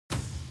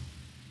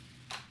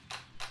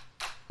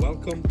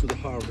Welcome to the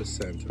Harvest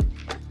Center.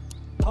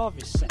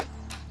 Harvest Center.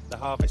 The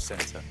Harvest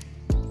Center.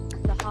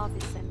 The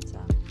Harvest Center.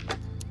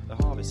 The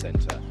Harvest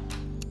Center.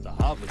 The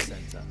Harvest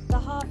Center. The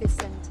Harvest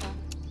Center.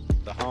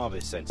 The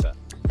Harvest Center.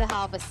 The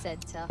Harvest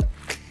Center.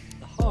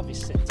 The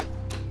Harvest Center.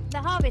 The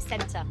Harvest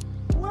Center.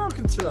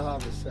 Welcome to the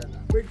Harvest Center.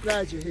 We're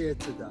glad you're here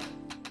today.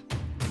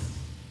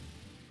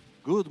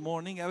 Good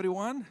morning,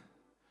 everyone.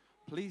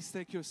 Please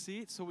take your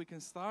seat so we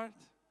can start.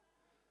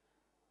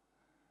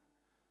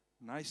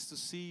 Nice to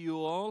see you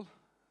all.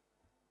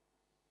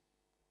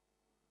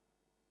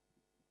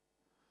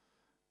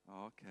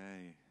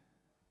 Okay.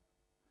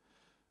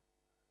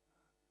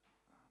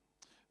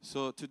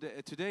 So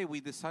today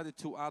we decided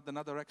to add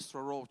another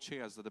extra row of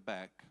chairs at the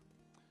back.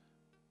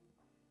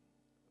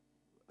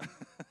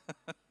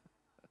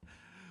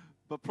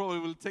 But probably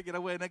we'll take it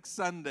away next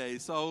Sunday.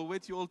 So I'll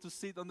wait you all to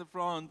sit on the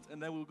front,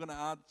 and then we're going to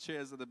add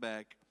chairs at the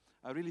back.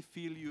 I really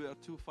feel you are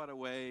too far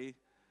away.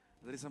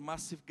 There is a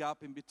massive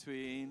gap in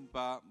between,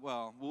 but,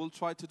 well, we'll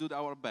try to do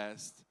our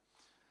best.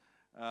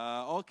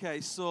 Okay,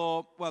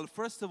 so, well,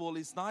 first of all,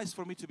 it's nice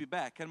for me to be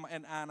back, and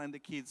Anna and the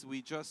kids.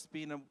 We just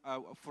been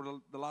for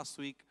the last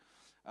week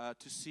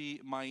to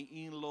see my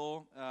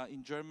in-law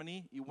in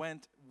Germany. It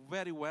went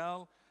very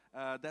well.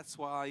 That's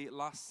why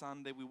last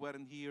Sunday we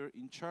weren't here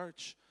in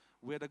church.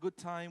 We had a good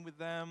time with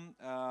them.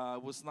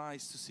 It was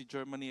nice to see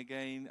Germany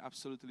again.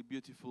 Absolutely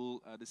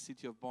beautiful. The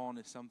city of Bonn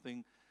is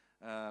something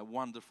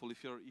wonderful.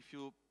 If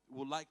you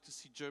would like to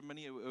see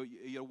Germany, or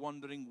you're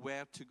wondering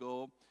where to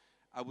go,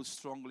 I would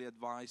strongly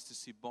advise to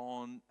see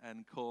Bonn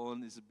and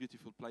Cologne. It's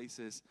beautiful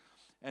places.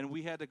 And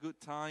we had a good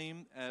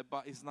time,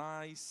 but it's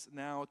nice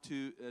now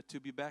to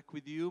be back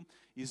with you.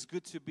 It's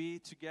good to be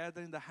together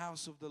in the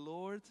house of the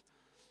Lord.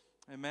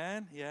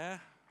 Amen. Yeah,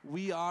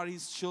 we are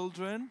His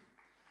children.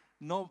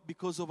 Not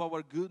because of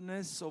our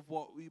goodness,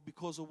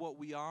 because of what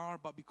we are,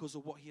 but because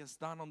of what He has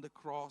done on the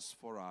cross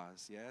for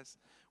us, yes?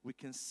 We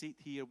can sit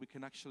here, we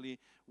can actually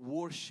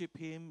worship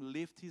Him,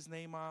 lift His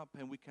name up,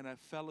 and we can have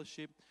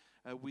fellowship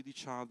with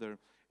each other.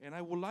 And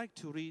I would like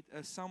to read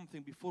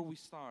something before we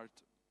start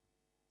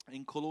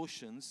in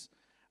Colossians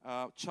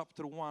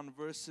chapter 1,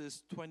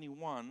 verses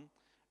 21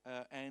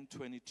 and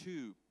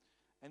 22.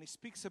 And it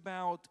speaks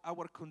about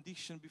our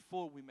condition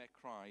before we met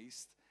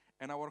Christ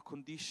and our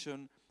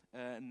condition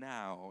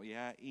now,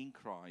 in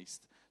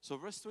Christ. So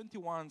verse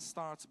 21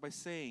 starts by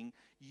saying,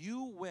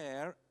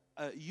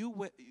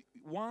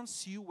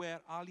 once you were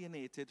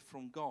alienated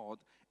from God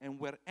and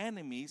were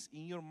enemies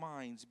in your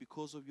minds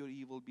because of your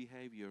evil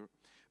behavior,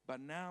 but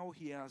now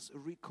He has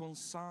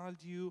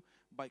reconciled you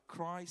by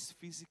Christ's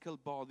physical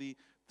body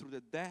through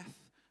the death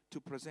to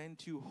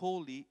present you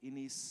holy in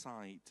His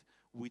sight,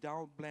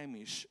 without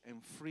blemish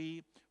and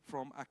free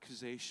from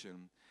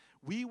accusation.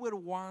 We were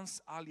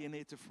once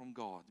alienated from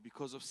God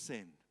because of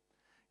sin.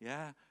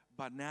 Yeah,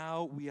 but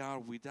now we are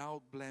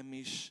without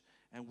blemish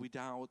and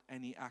without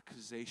any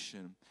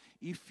accusation.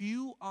 If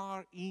you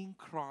are in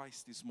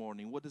Christ this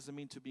morning, what does it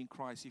mean to be in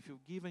Christ? If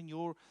you've given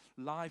your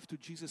life to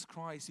Jesus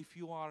Christ, if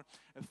you are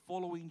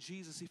following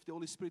Jesus, if the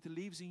Holy Spirit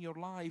lives in your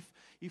life,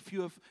 if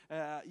you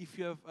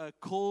have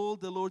called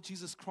the Lord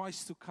Jesus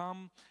Christ to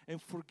come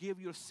and forgive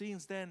your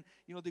sins, then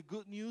the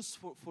good news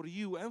for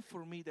you and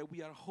for me that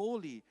we are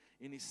holy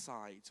in His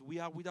sight. We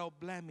are without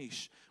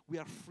blemish. We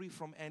are free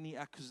from any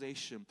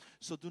accusation.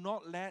 So do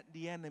not let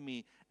the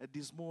enemy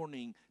this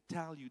morning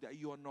tell you that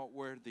you are not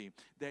worthy,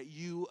 that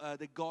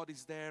God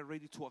is there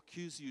ready to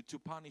accuse you, to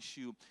punish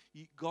you.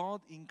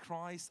 God in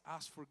Christ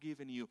has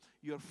forgiven you.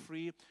 You are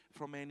free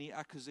from any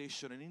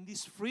accusation. And in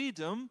this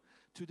freedom,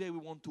 today we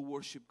want to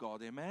worship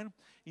God, amen?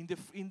 In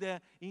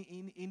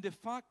the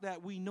fact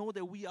that we know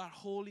that we are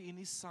holy in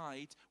His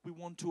sight, we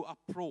want to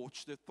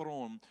approach the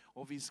throne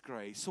of His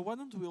grace. So why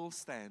don't we all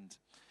stand?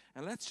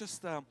 And let's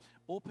just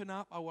open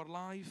up our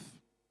life.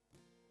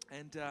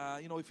 And,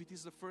 if it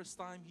is the first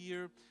time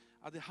here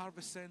at the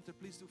Harvest Center,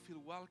 please do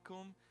feel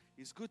welcome.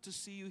 It's good to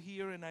see you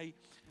here. And I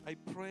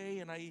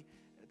pray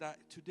that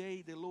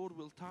today the Lord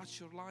will touch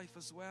your life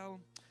as well.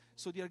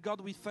 So, dear God,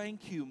 we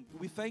thank you.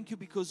 We thank you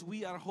because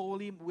we are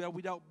holy. We are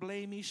without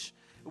blemish.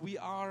 We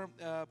are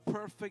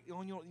perfect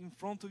in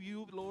front of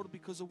you, Lord,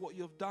 because of what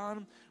you have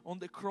done on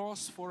the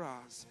cross for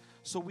us.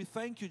 So we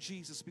thank you,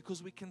 Jesus,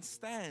 because we can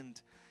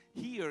stand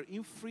here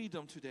in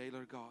freedom today,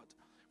 Lord God.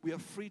 We are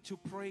free to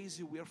praise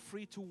you. We are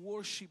free to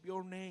worship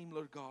your name,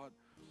 Lord God,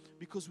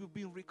 because we've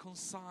been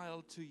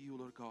reconciled to you,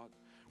 Lord God.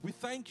 We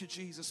thank you,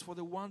 Jesus, for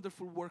the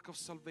wonderful work of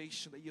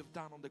salvation that you have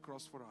done on the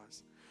cross for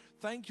us.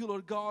 Thank you,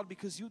 Lord God,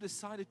 because you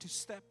decided to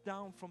step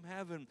down from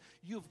heaven.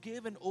 You've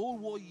given all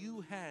what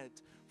you had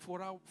for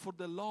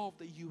the love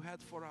that you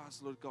had for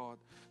us, Lord God.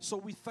 So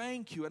we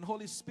thank you. And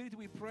Holy Spirit,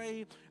 we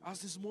pray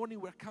as this morning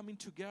we're coming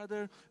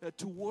together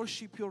to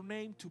worship your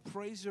name, to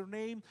praise your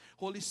name.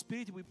 Holy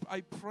Spirit,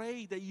 I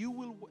pray that you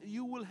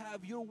will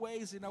have your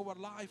ways in our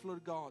life,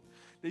 Lord God.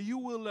 That you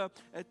will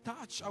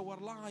touch our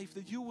life.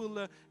 That you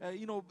will,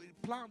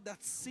 plant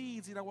that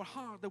seeds in our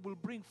heart that will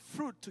bring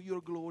fruit to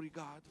your glory,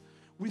 God.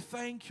 We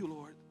thank you,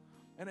 Lord.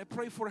 And I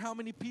pray for how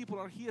many people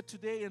are here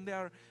today and they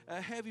are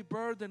a heavy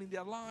burden in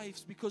their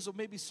lives because of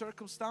maybe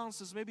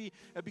circumstances, maybe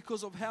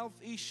because of health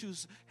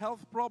issues,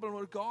 health problem.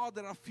 Lord God,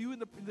 there are few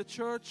in the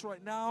church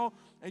right now.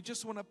 I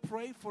just want to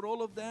pray for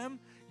all of them.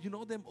 You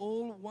know them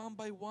all one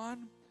by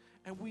one.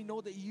 And we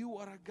know that you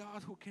are a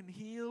God who can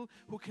heal,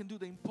 who can do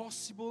the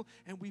impossible.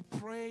 And we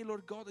pray,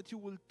 Lord God, that you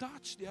will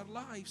touch their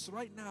lives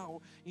right now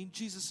in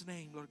Jesus'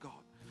 name, Lord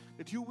God.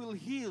 That you will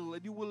heal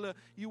and you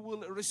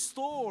will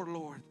restore,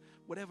 Lord,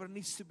 whatever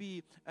needs to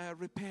be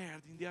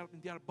repaired in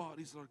their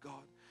bodies, Lord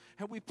God.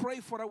 And we pray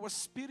for our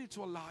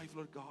spiritual life,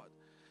 Lord God,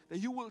 that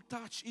you will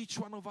touch each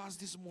one of us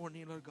this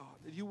morning, Lord God.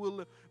 That you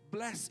will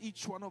bless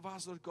each one of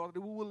us, Lord God.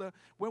 That we will,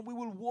 when we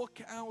will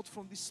walk out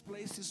from this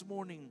place this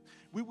morning,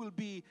 we will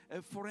be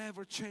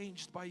forever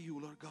changed by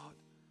you, Lord God.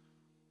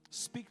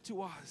 Speak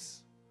to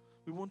us.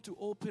 We want to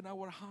open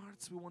our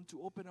hearts. We want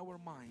to open our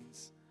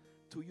minds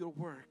to your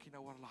work in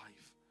our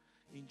life.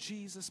 In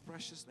Jesus'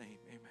 precious name,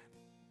 amen.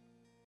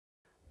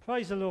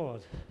 Praise the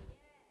Lord.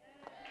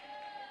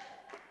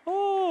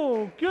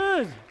 Oh,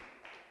 good.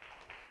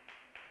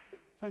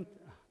 Don't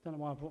know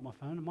why I brought my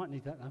phone. I might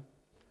need that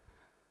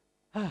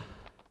though.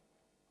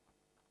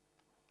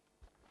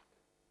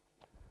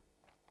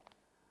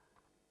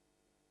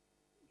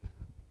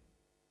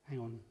 Hang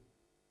on.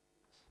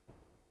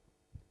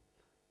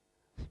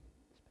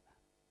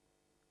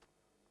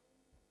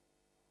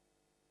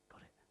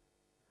 Got it.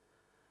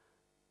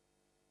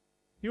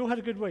 You all had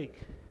a good week?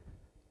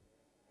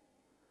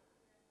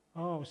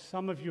 Oh,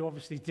 some of you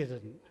obviously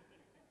didn't.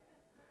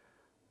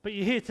 But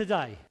you're here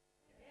today.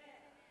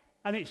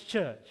 And it's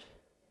church.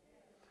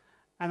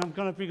 And I'm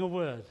going to bring a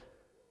word.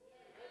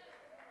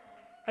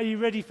 Are you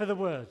ready for the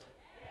word?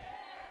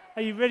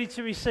 Are you ready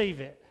to receive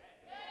it?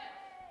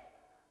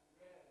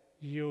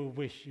 You'll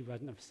wish you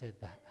hadn't have said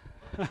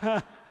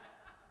that.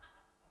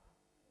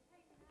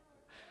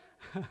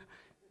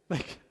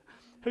 Like,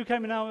 who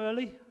came in out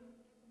early?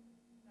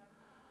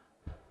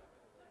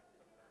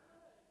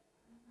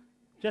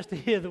 Just to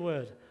hear the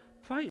word.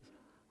 Praise.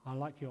 I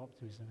like your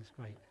optimism. It's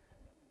great.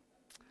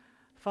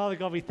 Father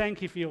God, we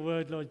thank you for your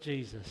word, Lord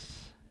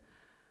Jesus.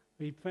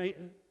 We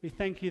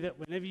thank you that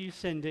whenever you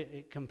send it,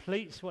 it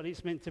completes what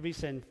it's meant to be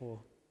sent for.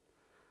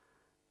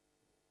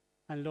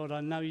 And Lord, I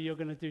know you're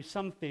going to do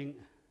something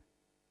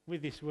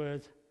with this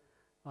word.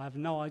 I have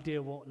no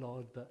idea what,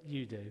 Lord, but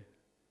you do.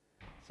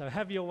 So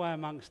have your way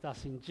amongst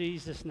us in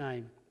Jesus'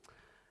 name.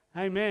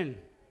 Amen.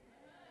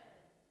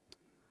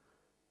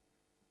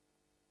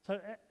 So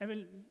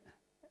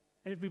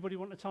everybody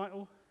want a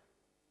title?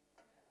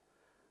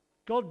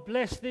 God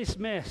bless this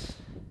mess.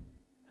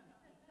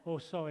 Oh,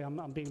 sorry, I'm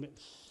being a bit...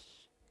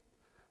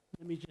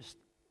 Let me just...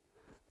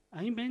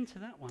 Amen to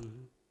that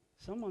one.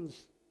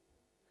 Someone's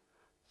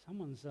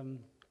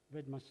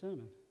read my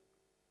sermon.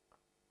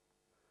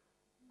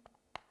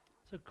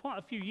 So quite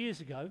a few years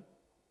ago,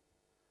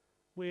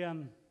 we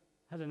had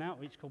an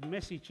outreach called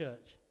Messy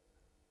Church.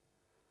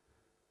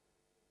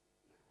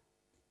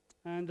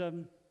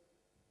 And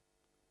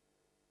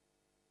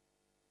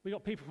we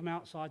got people from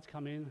outside to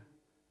come in,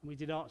 and we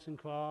did arts and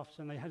crafts,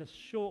 and they had a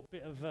short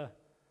bit of a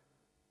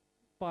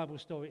Bible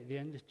story at the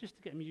end, just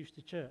to get them used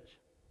to church.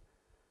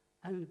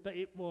 But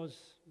it was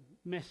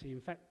messy.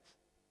 In fact,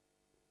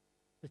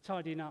 the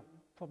tidying up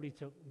probably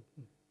took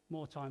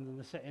more time than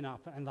the setting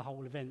up and the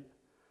whole event.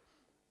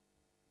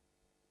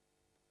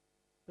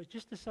 But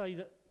just to say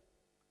that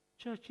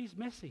church is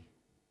messy.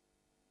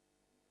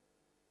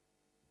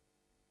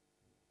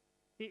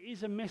 It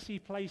is a messy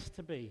place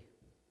to be.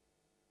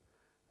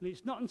 And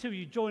it's not until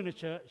you join a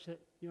church that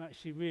you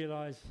actually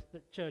realise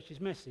that church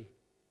is messy.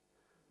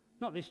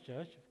 Not this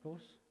church, of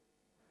course,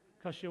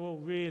 because you're all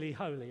really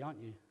holy,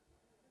 aren't you?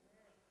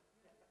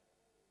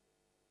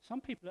 Some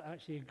people are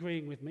actually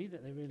agreeing with me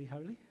that they're really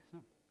holy.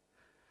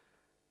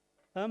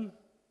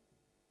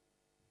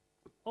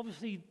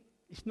 Obviously,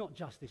 it's not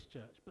just this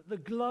church, but the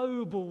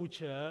global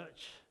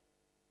church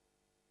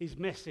is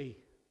messy.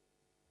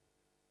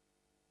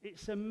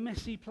 It's a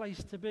messy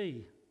place to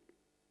be.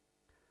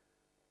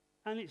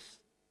 And it's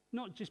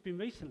not just been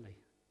recently.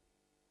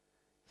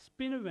 It's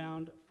been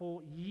around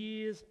for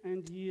years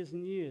and years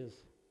and years.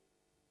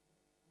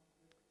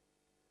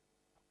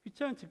 If you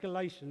turn to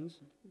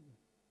Galatians,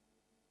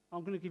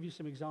 I'm going to give you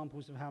some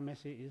examples of how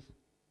messy it is.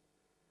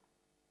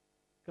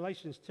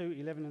 Galatians 2,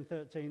 11 and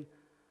 13.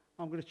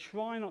 I'm going to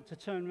try not to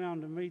turn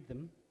around and read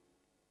them,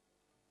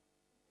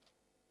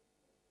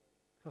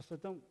 because I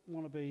don't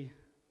want to be...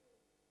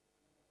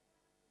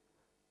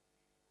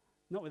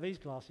 Not with these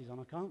glasses on,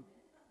 I can't.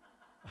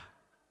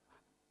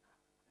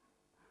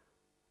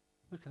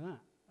 Look at that.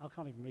 I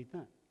can't even read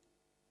that.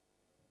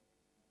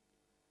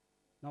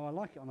 No, I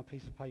like it on a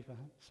piece of paper.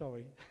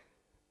 Sorry.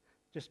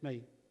 Just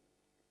me.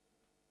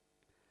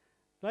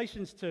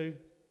 Galatians 2,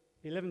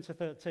 11 to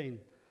 13.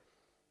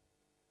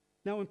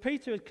 Now, when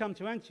Peter had come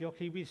to Antioch,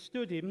 he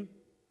withstood him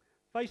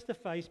face to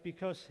face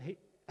because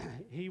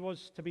he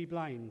was to be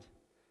blamed.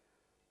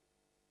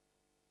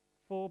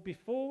 For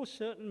before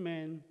certain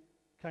men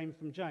came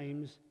from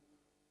James,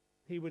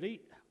 he would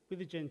eat with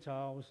the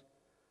Gentiles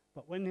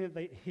But when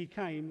he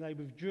came, they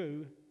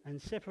withdrew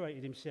and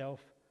separated himself,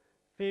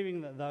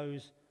 fearing that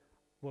those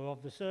were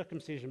of the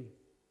circumcision.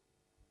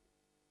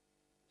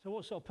 So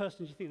what sort of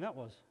person do you think that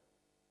was?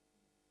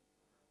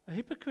 A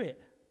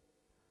hypocrite.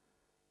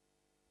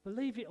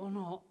 Believe it or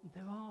not,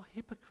 there are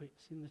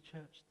hypocrites in the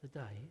church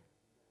today.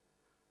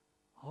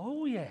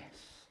 Oh yes.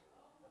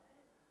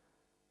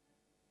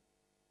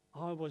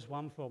 I was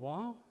one for a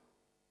while.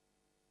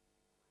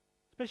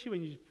 Especially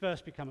when you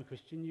first become a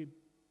Christian, you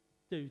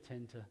do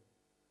tend to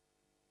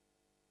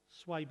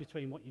sway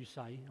between what you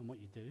say and what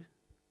you do.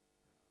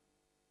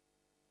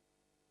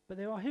 But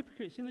there are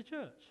hypocrites in the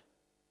church.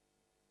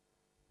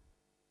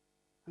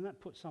 And that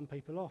puts some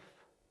people off.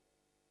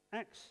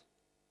 Acts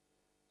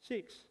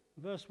 6,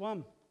 verse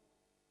 1.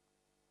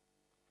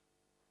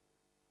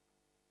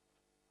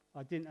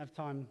 I didn't have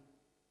time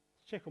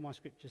to check all my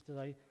scriptures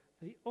today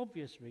for the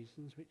obvious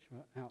reasons which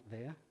were out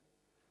there.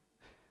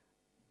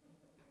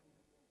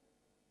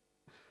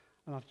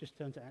 And I've just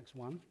turned to Acts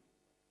 1,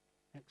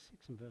 Acts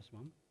 6 and verse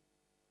 1.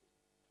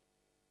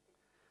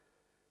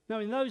 Now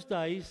in those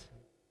days,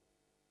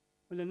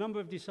 when the number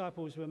of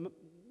disciples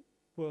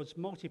was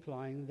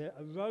multiplying, there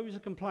arose a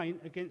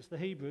complaint against the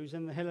Hebrews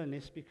and the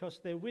Hellenists because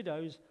their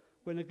widows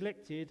were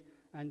neglected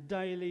and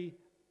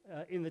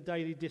in the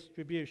daily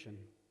distribution.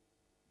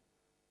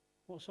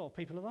 What sort of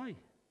people are they?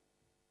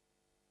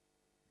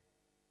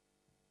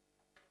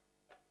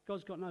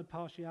 God's got no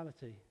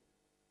partiality.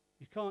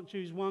 You can't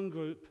choose one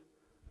group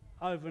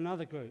over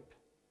another group.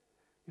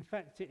 In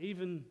fact, it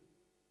even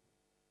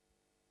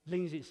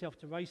leans itself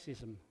to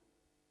racism.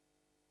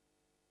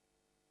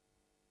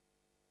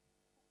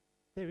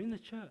 They're in the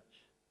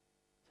church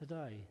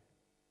today.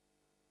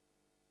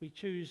 We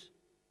choose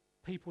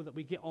people that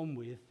we get on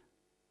with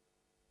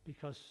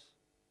because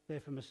they're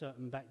from a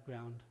certain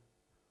background.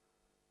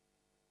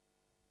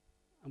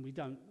 And we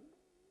don't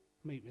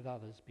meet with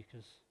others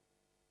because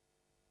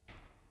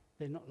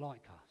they're not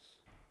like us.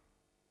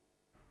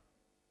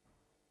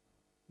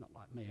 Not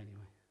like me,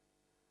 anyway.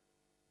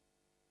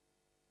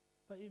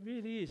 But it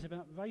really is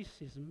about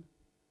racism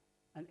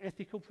and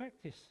ethical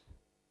practice.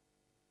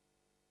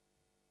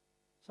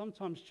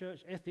 Sometimes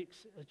church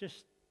ethics are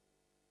just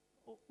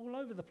all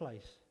over the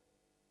place.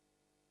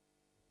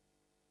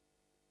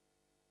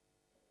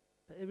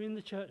 But they're in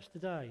the church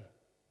today.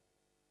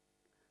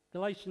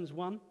 Galatians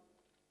 1.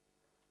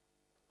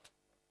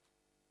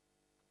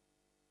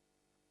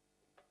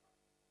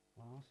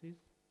 Glasses.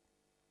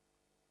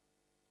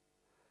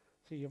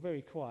 See, you're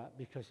very quiet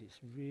because it's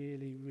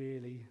really,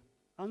 really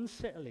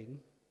unsettling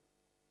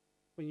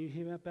when you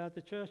hear how bad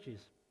the church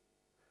is.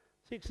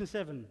 6 and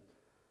 7.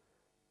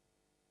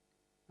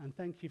 And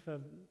thank you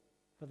for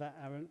that,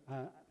 Aaron,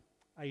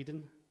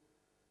 Aidan,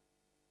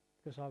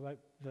 because I wrote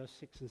verse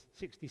 6 and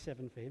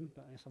 67 for him,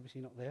 but it's obviously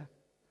not there.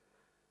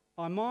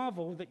 I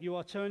marvel that you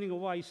are turning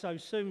away so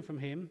soon from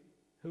him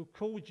who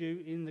called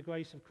you in the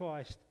grace of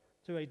Christ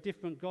to a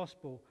different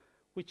gospel,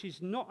 which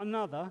is not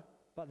another,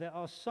 but there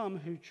are some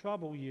who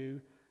trouble you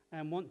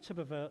and want to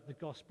pervert the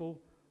gospel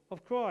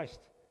of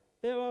Christ.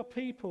 There are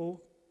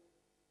people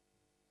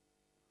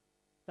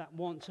that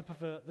want to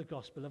pervert the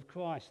gospel of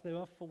Christ. There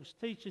are false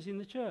teachers in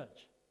the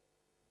church.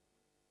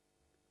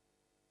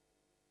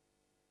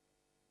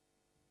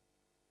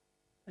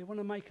 They want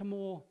to make a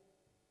more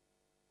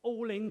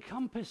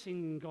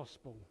all-encompassing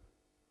gospel.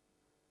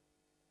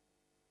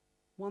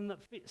 One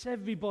that fits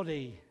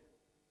everybody.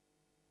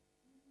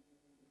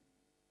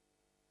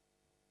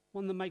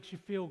 One that makes you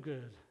feel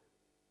good.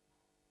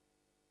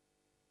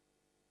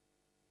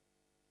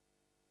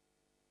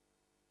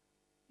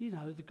 You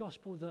know, the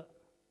gospel that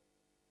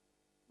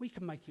we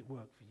can make it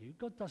work for you.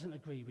 God doesn't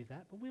agree with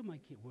that, but we'll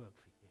make it work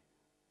for you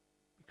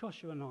because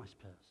you're a nice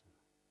person.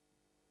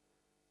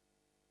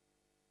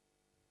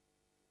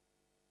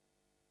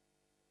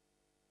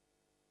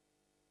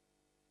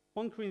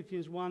 (1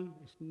 Corinthians 1),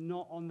 it's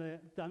not on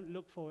there. Don't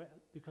look for it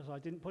because I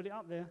didn't put it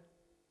up there.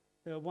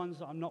 There are ones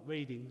that I'm not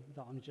reading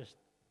that I'm just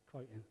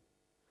quoting.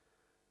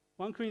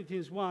 1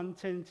 Corinthians 1,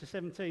 10 to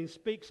 17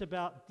 speaks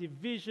about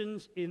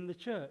divisions in the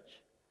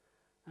church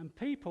and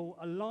people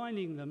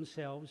aligning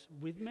themselves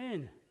with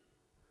men.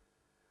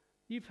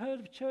 You've heard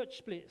of church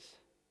splits.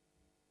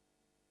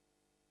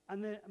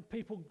 And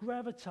people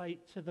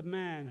gravitate to the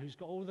man who's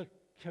got all the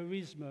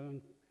charisma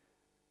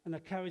and a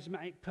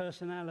charismatic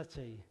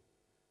personality.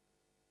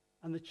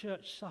 And the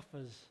church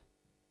suffers.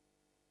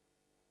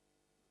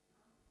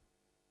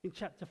 In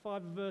chapter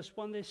 5 verse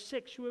 1, there's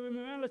sexual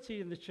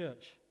immorality in the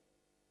church.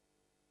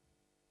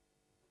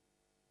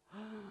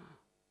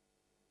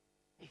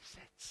 He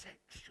said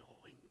sexual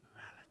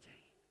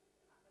immorality.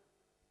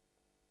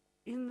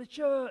 In the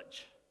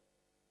church.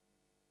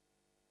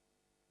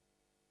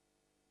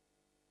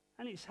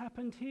 And it's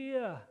happened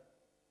here.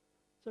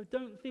 So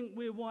don't think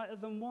we're whiter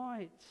than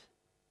white,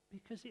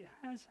 because it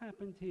has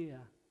happened here.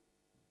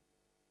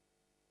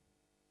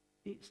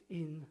 It's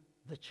in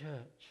the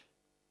church.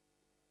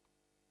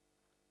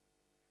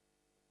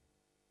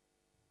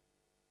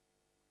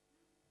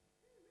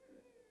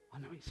 I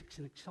know it's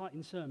an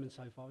exciting sermon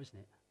so far, isn't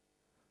it?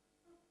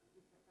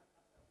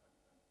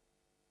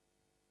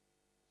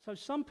 So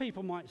some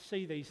people might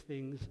see these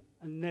things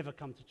and never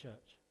come to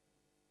church.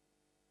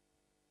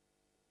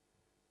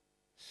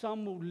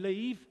 Some will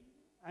leave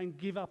and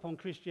give up on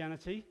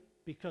Christianity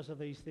because of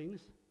these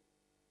things.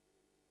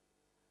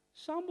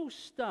 Some will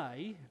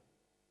stay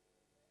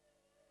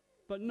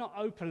but not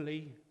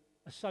openly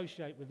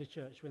associate with the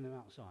church when they're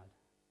outside.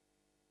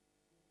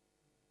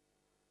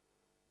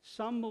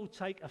 Some will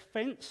take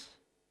offense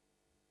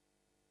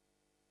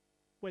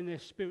when they're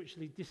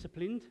spiritually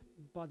disciplined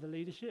by the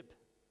leadership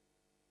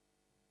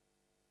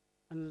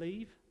and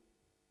leave.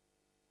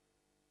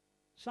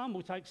 Some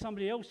will take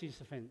somebody else's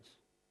offense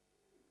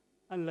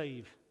and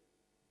leave.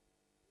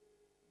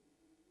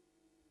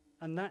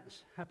 And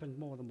that's happened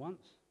more than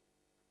once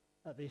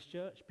at this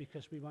church,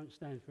 because we won't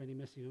stand for any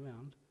messing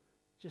around.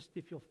 Just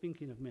if you're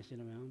thinking of messing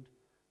around,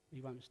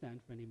 we won't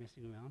stand for any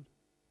messing around.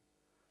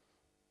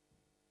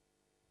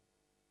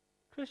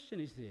 Question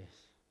is this: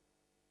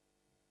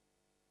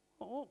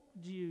 what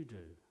do you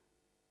do?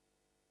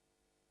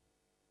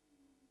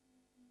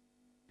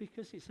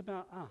 Because it's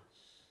about us.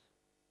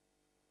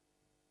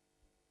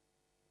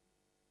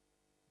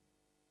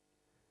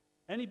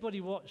 Anybody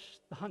watch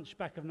The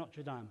Hunchback of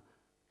Notre Dame?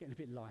 Getting a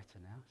bit lighter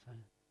now, so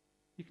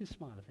you can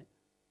smile a bit.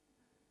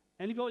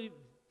 Anybody?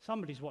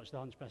 Somebody's watched The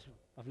Hunchback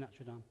of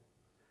Notre Dame.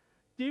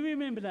 Do you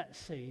remember that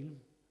scene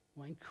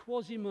when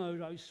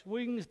Quasimodo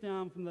swings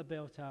down from the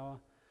bell tower,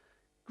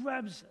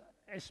 grabs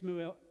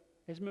Esmeralda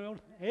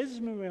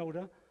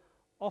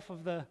off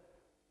of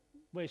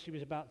where she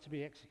was about to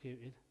be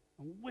executed,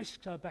 and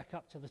whisks her back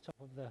up to the top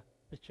of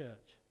the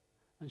church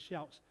and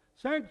shouts,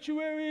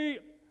 "Sanctuary!"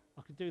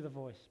 I could do the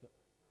voice, but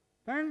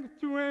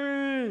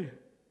 "Sanctuary!"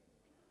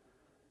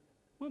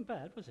 Wasn't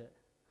bad, was it?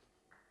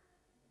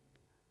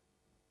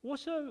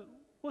 What's her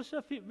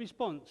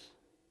response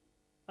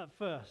at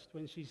first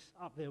when she's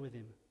up there with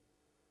him?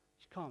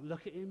 She can't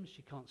look at him.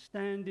 She can't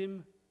stand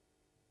him.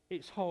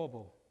 It's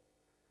horrible.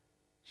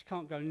 She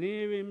can't go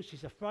near him.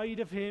 She's afraid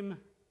of him.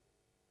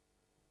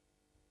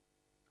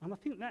 And I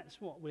think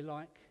that's what we're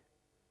like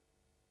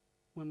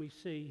when we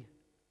see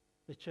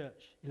the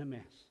church in a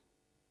mess.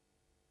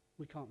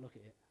 We can't look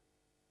at it.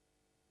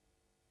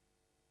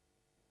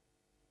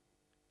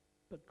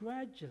 But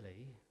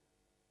gradually,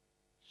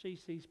 she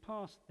sees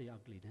past the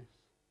ugliness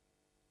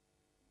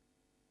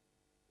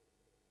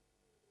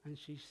and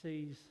she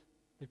sees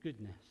the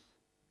goodness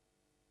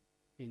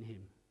in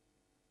him.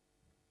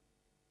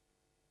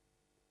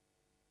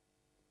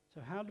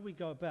 So how do we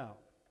go about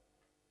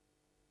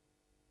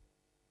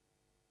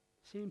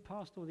seeing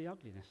past all the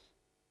ugliness?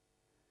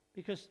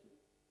 Because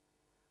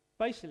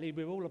basically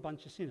we're all a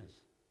bunch of sinners.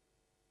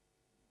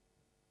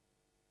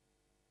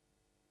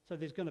 So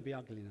there's going to be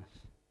ugliness.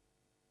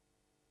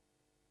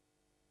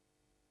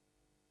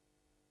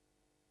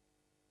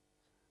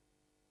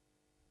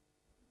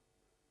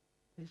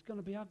 There's going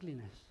to be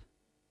ugliness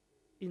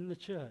in the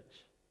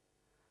church.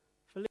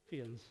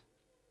 Philippians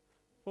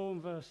 4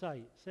 and verse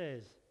 8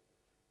 says,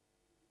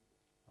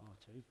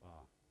 too far.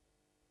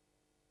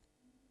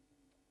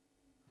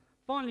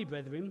 Finally,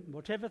 brethren,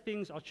 whatever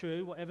things are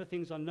true, whatever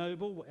things are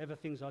noble, whatever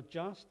things are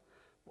just,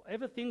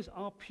 whatever things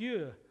are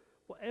pure,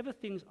 whatever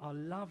things are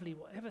lovely,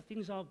 whatever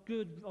things are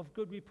good, of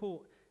good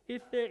report,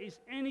 if there is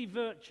any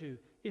virtue,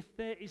 if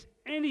there is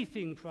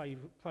anything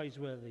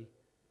praiseworthy,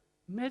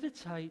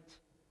 meditate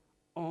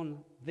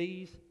on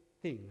these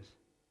things.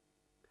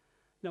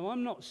 Now,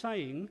 I'm not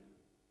saying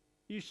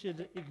you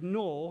should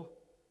ignore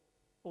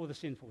all the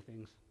sinful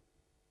things,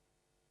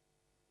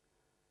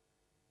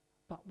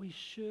 but we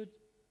should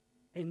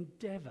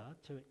endeavour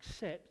to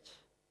accept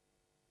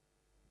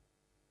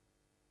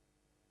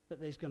that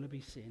there's going to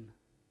be sin,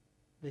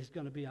 there's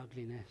going to be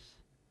ugliness,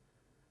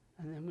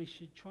 and then we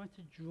should try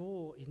to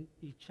draw in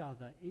each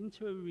other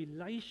into a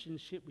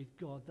relationship with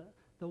God,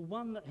 the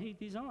one that He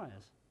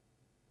desires.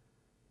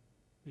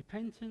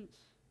 Repentance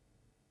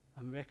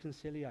and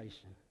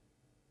reconciliation.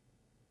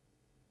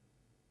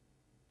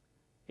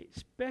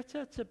 It's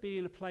better to be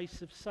in a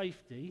place of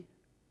safety,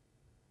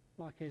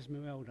 like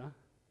Esmeralda,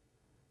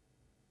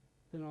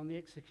 than on the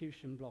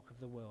execution block of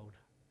the world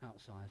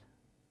outside.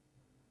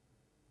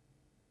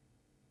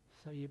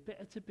 So you're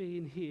better to be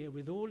in here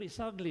with all its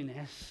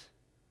ugliness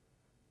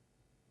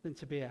than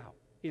to be out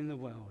in the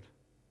world.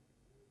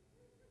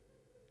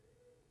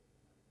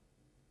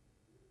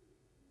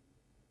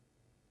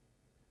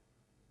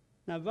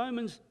 Now,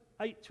 Romans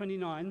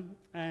 8:29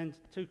 and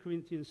 2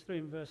 Corinthians 3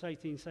 and verse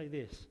 18 say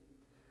this,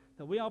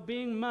 that we are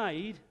being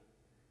made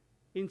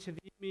into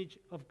the image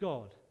of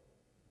God.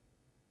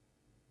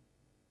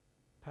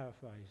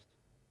 Paraphrased,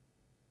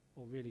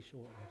 or really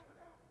shortened.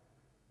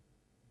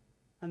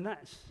 And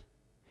that's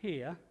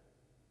here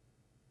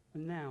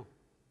and now,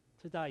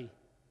 today,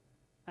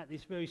 at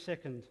this very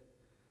second,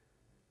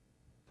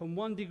 from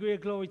one degree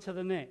of glory to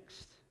the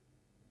next.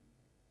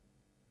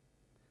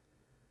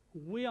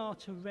 We are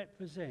to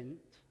represent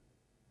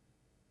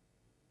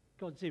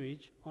God's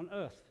image on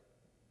earth.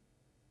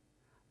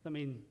 I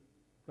mean,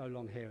 grow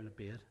long hair and a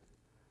beard,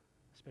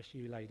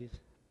 especially you ladies.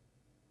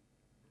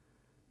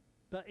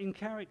 But in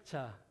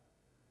character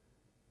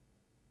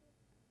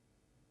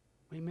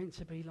We're meant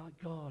to be like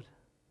God.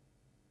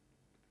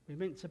 We're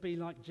meant to be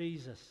like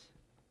Jesus.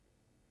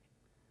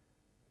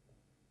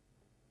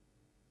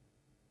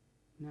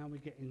 Now we're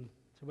getting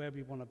to where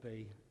we want to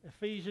be.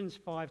 Ephesians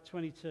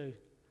 5:22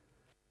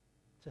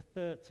 to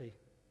 30.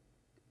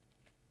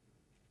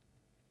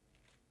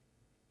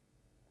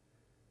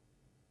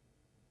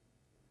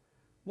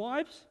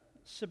 Wives,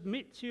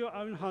 submit to your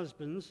own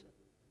husbands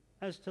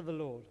as to the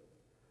Lord.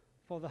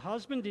 For the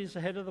husband is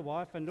the head of the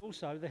wife and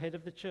also the head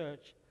of the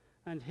church,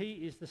 and he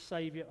is the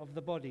Saviour of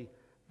the body.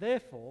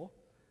 Therefore,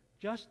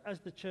 just as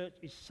the church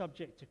is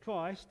subject to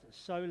Christ,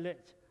 so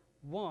let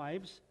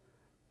wives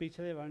be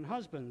to their own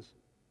husbands.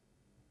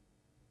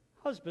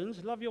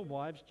 Husbands, love your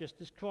wives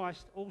just as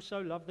Christ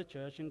also loved the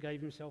church and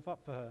gave himself up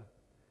for her,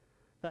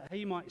 that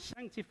he might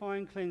sanctify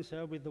and cleanse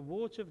her with the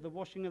water of the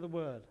washing of the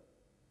word,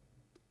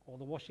 or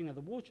the washing of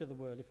the water of the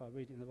word, if I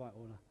read it in the right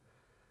order,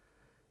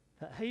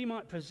 that he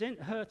might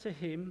present her to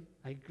him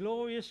a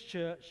glorious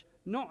church,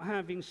 not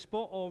having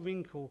spot or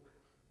wrinkle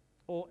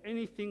or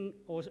anything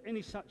or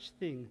any such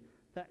thing,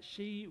 that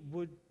she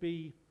would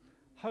be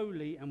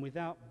holy and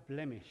without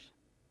blemish.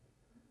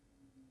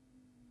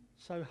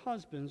 So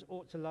husbands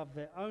ought to love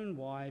their own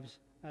wives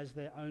as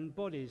their own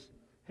bodies.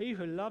 He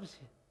who loves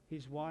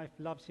his wife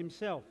loves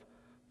himself.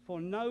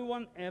 For no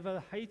one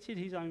ever hated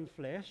his own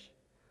flesh,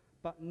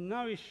 but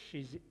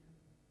nourishes it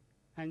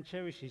and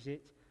cherishes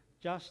it,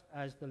 just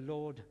as the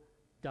Lord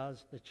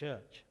does the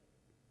church.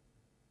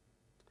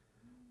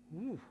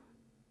 Ooh.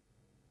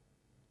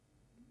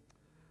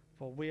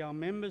 For we are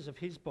members of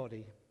his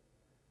body,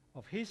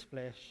 of his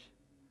flesh,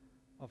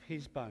 of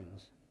his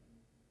bones.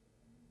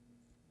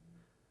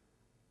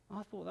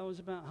 I thought that was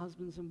about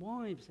husbands and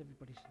wives,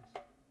 everybody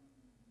says.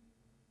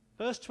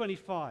 Verse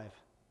 25.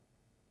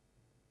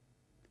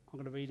 I'm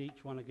going to read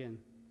each one again.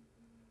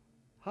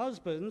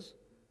 Husbands,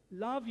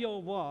 love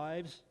your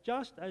wives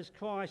just as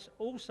Christ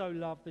also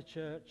loved the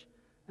church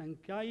and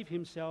gave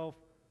himself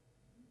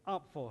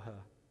up for her.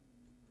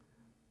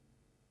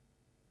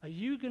 Are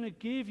you going to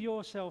give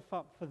yourself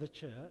up for the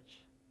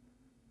church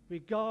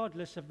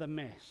regardless of the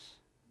mess?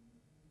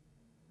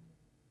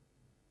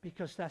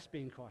 Because that's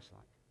being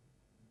Christ-like.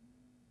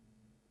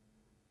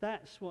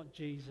 That's what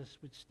Jesus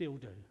would still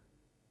do.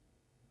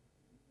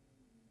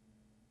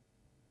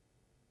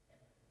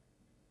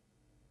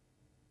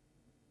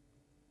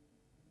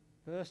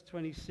 Verse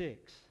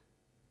 26.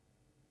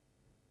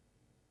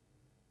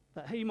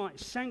 That he might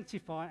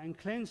sanctify and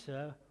cleanse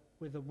her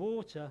with the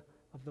water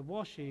of the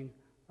washing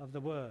of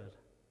the word.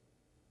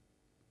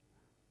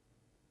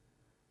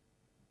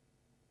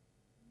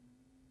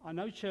 I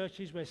know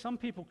churches where some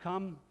people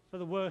come for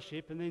the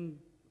worship and then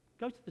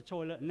go to the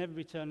toilet and never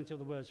return until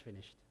the word's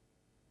finished.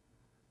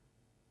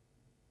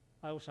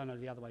 I also know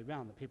the other way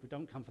round, that people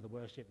don't come for the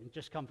worship and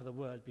just come for the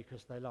word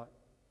because they like.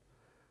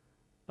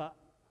 But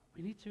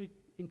we need to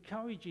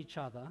encourage each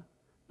other,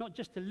 not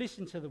just to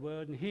listen to the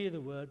word and hear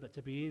the word, but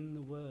to be in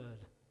the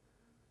word.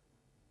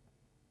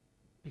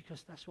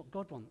 Because that's what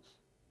God wants.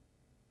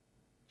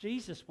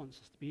 Jesus wants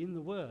us to be in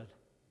the word.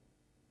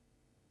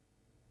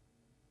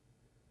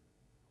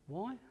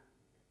 Why?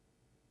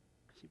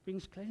 Because it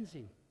brings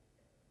cleansing.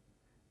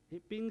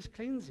 It brings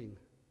cleansing.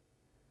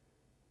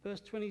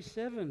 Verse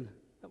 27,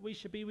 that we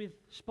should be with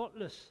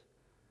spotless,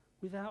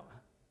 without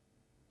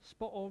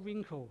spot or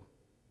wrinkle.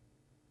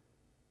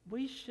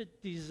 We should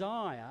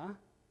desire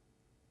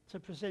to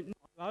present not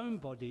our own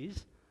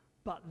bodies,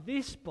 but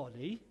this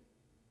body,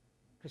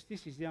 because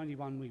this is the only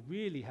one we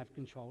really have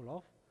control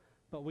of,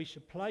 but we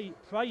should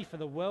pray for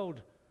the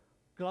world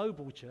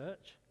global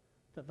church,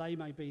 that they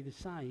may be the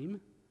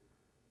same.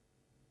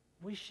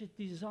 We should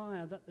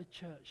desire that the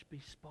church be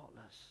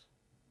spotless.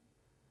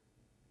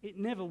 It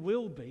never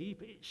will be,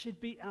 but it should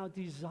be our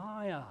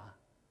desire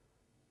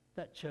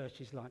that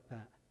church is like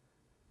that.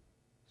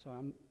 So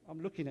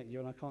I'm looking at you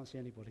and I can't see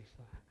anybody.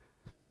 So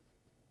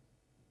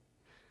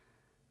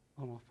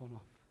on, off, on,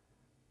 off.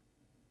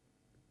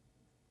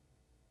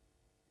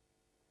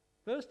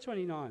 Verse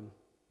 29.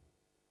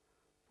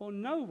 For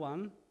no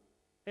one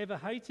ever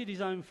hated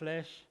his own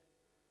flesh,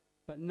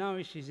 but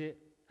nourishes it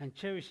and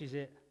cherishes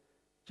it,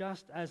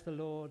 just as the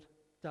Lord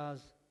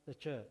does the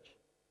church.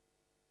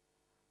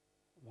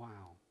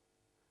 Wow.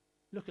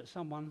 Look at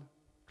someone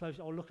close,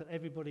 or look at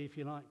everybody if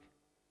you like.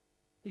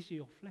 This is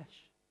your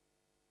flesh.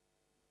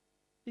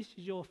 This is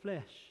your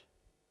flesh.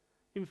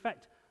 In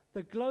fact,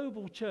 the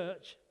global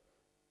church,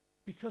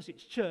 because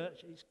it's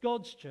church, it's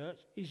God's church,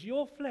 is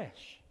your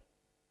flesh.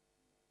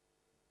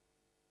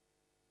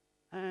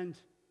 And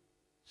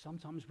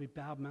sometimes we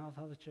badmouth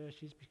other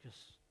churches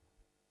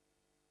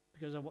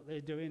because of what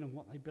they're doing and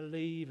what they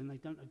believe, and they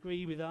don't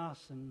agree with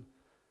us.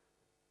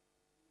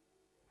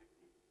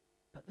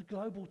 But the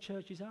global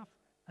church is our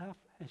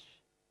flesh.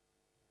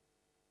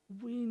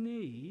 We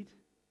need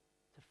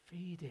to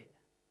feed it,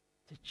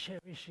 to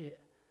cherish it,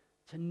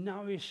 to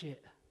nourish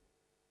it.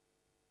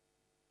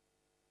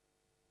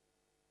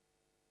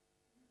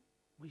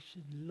 We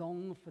should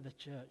long for the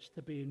church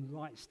to be in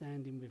right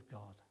standing with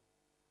God,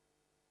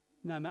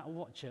 no matter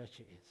what church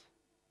it is.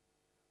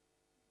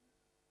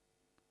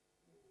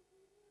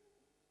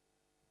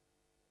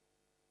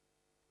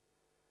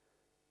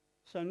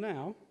 So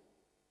now,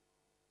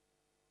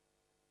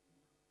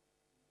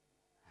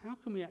 how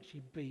can we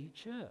actually be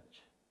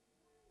church?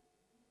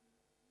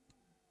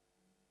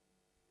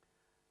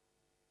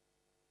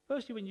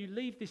 Firstly, when you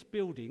leave this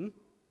building,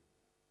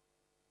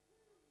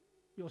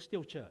 you're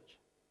still church.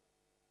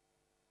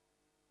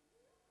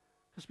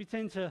 Because we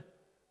tend to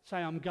say,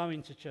 I'm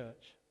going to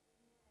church,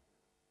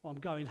 or I'm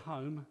going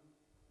home,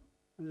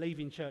 and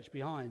leaving church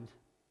behind.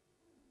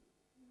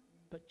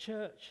 But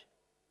church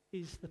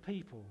is the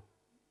people.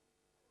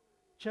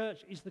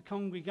 Church is the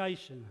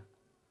congregation.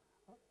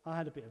 I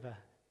had a bit of a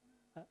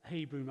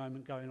Hebrew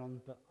moment going on,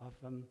 but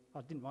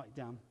I didn't write it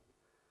down.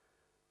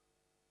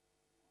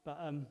 But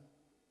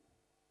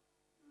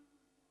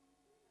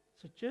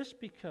so just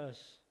because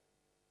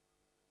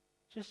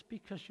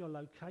your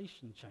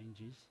location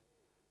changes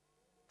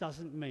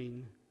doesn't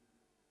mean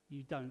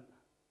you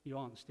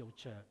aren't still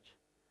church.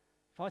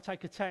 If I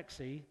take a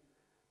taxi,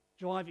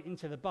 drive it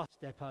into the bus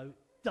depot,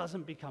 it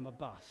doesn't become a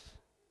bus.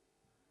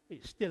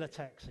 It's still a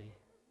taxi.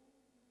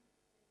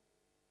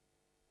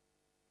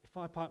 If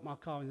I park my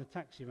car in the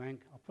taxi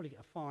rank, I'll probably get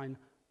a fine,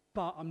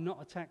 but I'm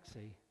not a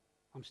taxi.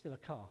 I'm still a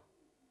car.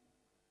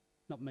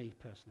 Not me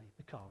personally,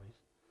 the car is.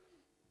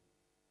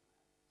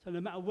 So no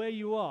matter where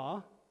you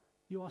are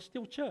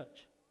still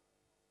church.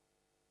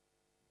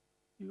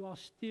 You are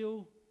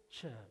still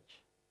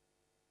church.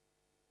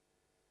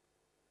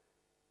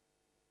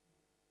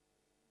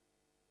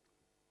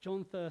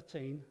 John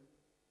 13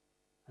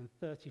 and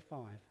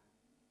 35.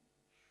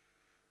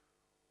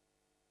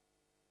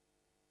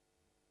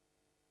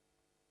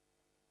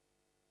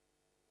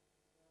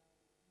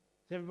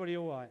 Is everybody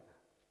all right?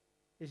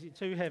 Is it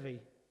too heavy? Do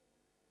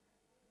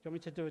you want me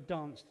to do a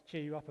dance to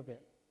cheer you up a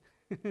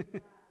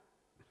bit?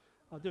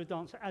 I'll do a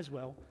dance as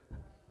well.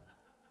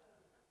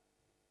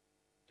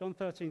 John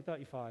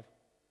 13:35.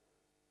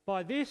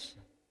 By this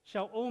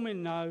shall all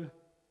men know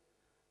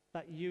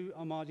that you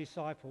are my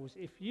disciples,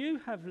 if you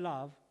have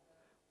love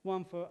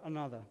one for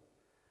another.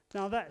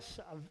 Now that's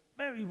a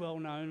very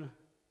well-known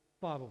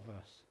Bible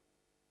verse.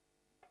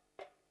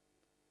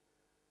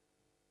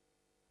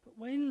 But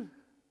when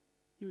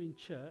you're in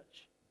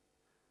church,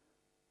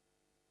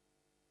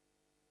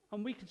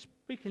 and we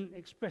can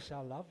express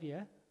our love,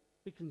 yeah,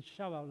 we can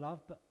show our love,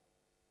 but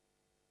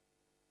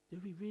do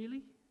we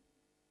really?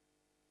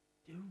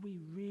 Do we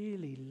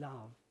really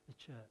love the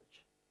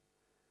church?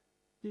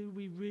 Do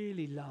we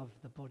really love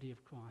the body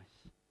of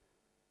Christ?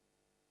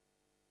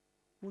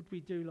 Would we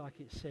do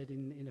like it said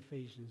in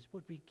Ephesians?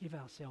 Would we give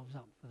ourselves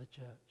up for the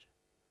church?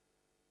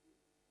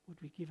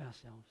 Would we give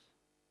ourselves?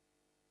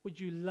 Would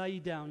you lay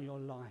down your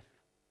life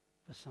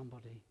for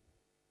somebody?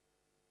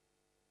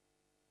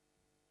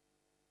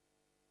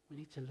 We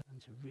need to learn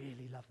to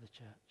really love the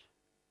church.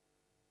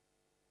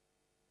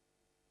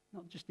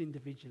 Not just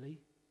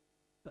individually,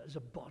 but as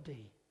a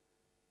body.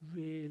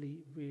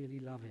 Really, really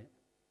love it.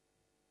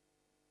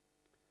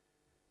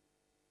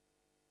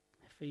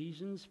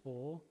 Ephesians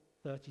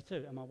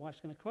 4:32. And my wife's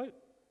going to quote.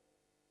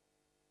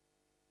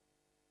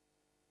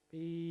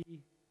 Be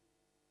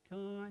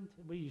kind.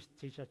 We used to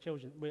teach our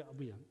children.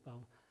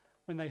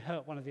 When they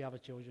hurt one of the other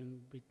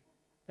children,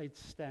 they'd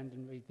stand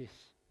and read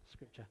this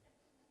scripture.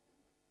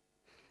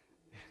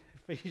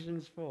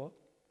 Ephesians 4.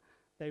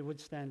 They would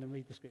stand and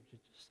read the scripture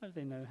just so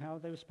they know how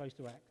they were supposed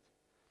to act.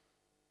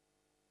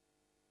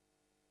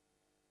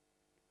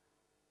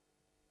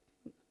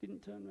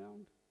 Didn't turn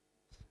round.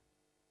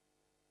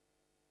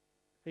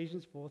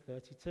 Ephesians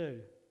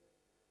 4:32.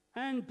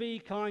 And be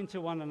kind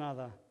to one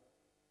another,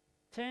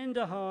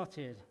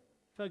 tender-hearted,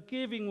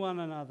 forgiving one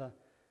another,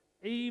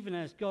 even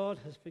as God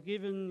has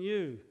forgiven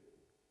you.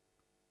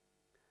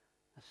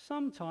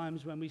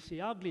 Sometimes when we see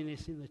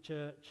ugliness in the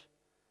church,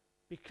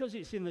 because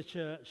it's in the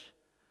church,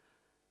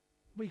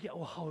 we get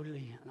all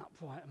holy and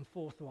upright and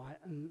forthright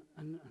and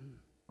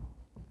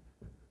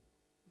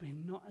we're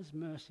not as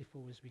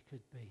merciful as we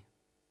could be.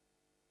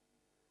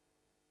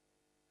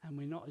 And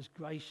we're not as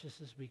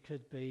gracious as we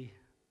could be.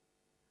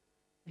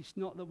 It's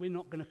not that we're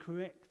not going to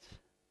correct,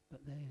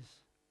 but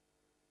there's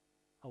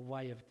a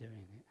way of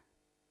doing it.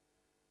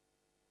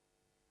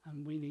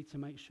 And we need to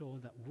make sure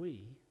that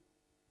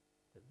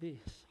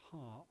this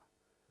heart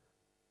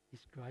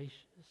is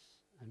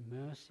gracious and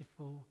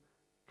merciful,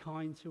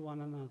 kind to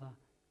one another,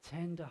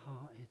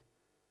 tender-hearted,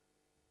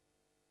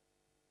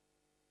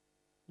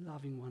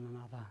 loving one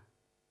another.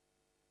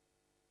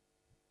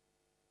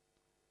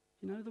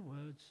 You know the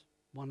words,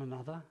 one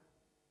another?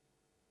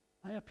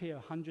 They appear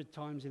 100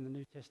 times in the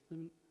New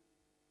Testament,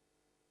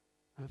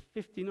 and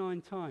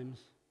 59 times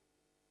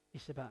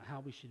it's about how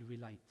we should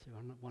relate to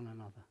one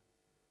another.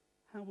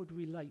 How we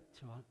relate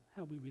to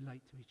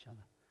each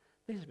other.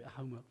 There's a bit of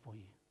homework for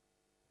you.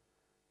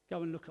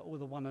 Go and look at all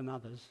the one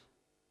another's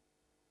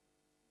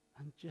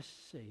and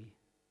just see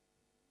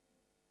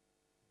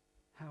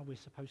how we're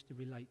supposed to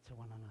relate to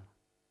one another.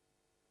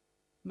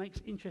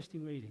 Makes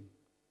interesting reading.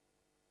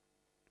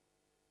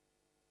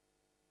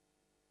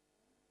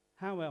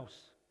 How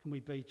else can we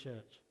be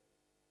church?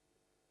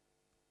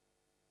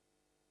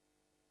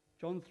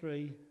 John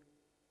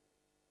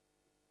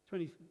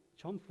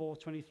John 4,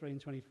 23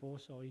 and 24.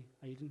 Sorry,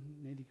 Aidan,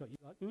 nearly got you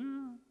like,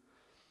 "Mm."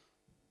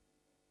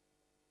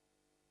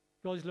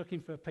 God's looking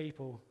for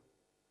people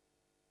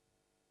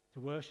to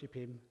worship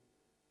him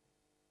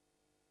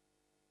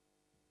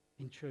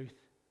in truth.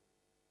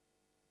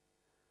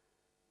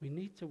 We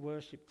need to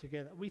worship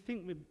together. We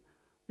think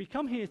we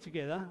come here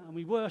together and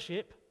we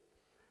worship,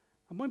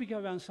 and when we go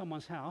around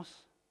someone's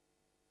house,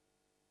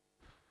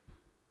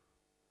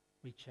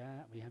 we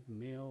chat, we have a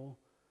meal,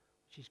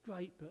 which is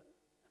great, but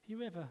have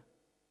you ever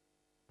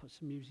put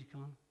some music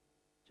on,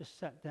 just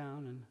sat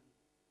down and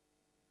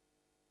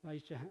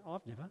raised your hand?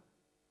 I've never.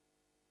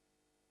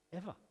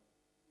 Ever,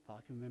 if I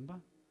can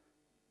remember.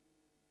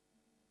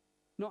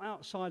 Not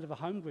outside of a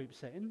home group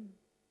setting.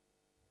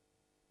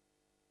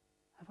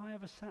 Have I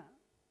ever sat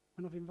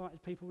when I've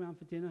invited people around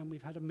for dinner and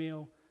we've had a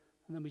meal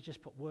and then we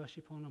just put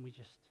worship on and we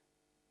just...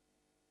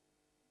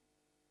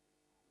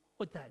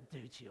 What would that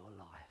do to your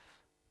life?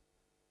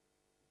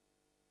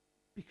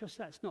 Because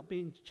that's not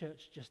being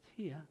church just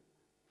here.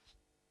 It's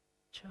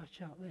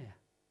church out there.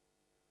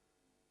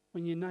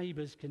 When your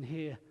neighbours can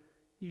hear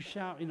you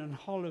shouting and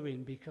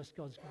hollering because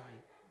God's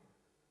great.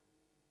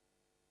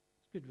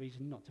 Good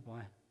reason not to buy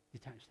a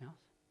detached house.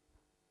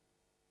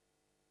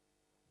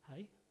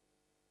 Hey?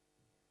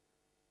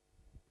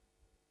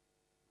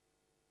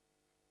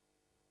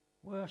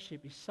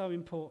 Worship is so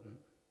important.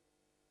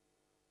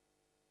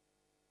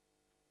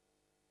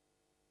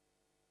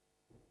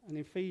 And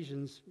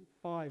Ephesians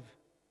 5,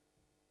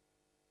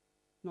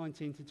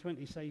 19 to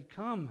 20 say,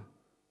 come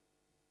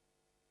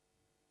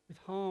with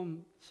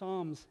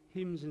psalms,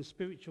 hymns and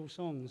spiritual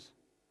songs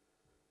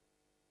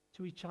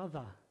to each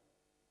other.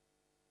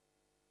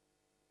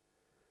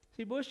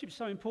 See, worship's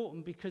so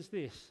important because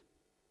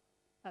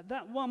at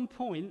that one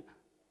point,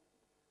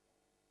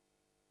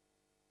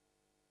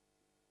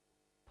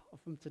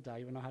 apart from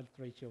today when I had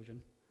 3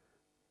 children,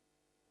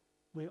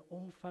 we're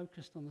all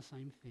focused on the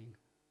same thing.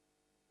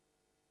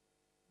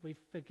 We're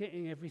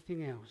forgetting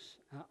everything else.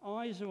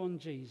 Our eyes are on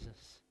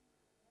Jesus.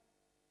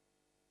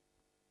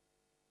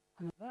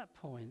 And at that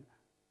point,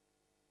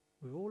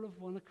 we're all of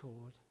one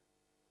accord.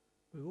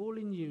 We're all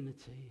in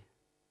unity.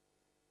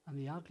 And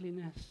the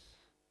ugliness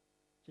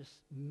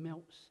just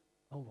melts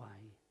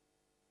away.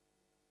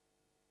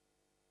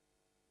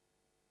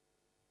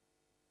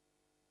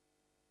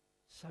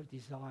 So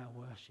desire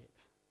worship.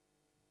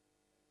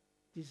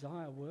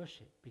 Desire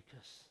worship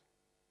because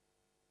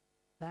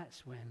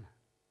that's when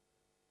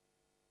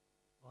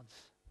God's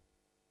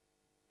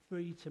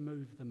free to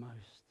move the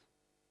most.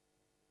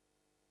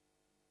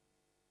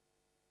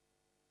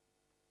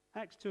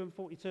 Acts 2 and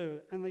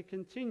 42, and they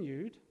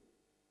continued.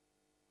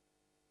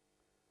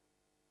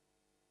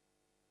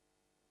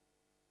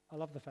 I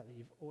love the fact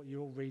that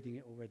you're all reading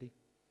it already.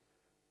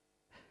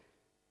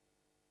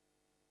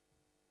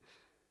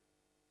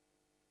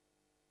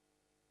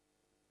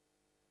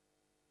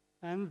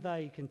 And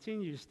they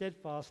continued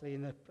steadfastly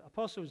in the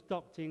apostles'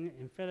 doctrine,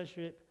 in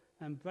fellowship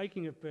and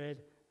breaking of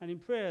bread, and in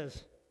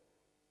prayers.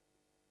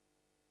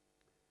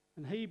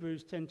 And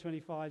Hebrews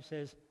 10:25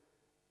 says,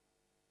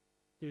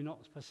 do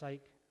not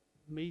forsake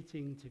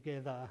meeting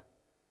together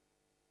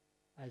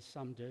as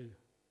some do.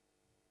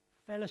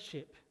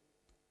 Fellowship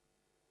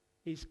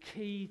is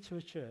key to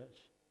a church.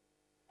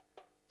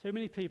 Too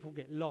many people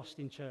get lost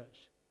in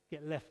church,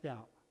 get left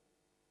out.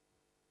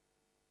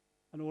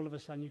 And all of a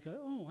sudden you go,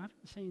 oh, I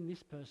haven't seen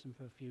this person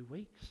for a few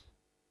weeks.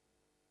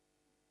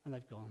 And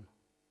they've gone.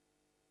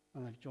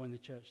 And they've joined the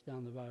church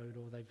down the road,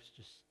 or they've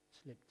just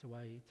slipped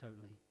away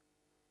totally.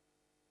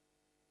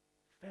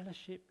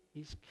 Fellowship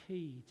is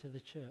key to the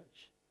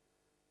church.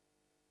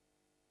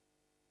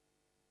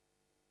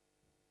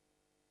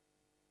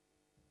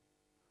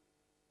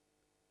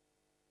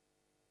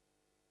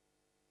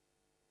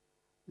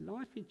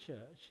 Life in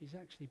church is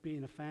actually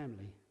being a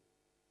family.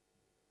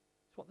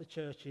 It's what the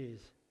church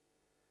is.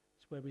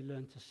 It's where we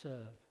learn to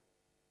serve.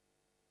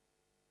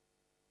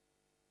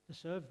 To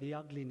serve the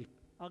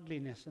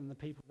ugliness and the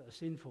people that are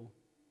sinful.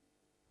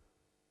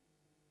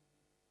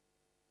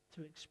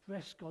 To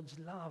express God's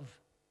love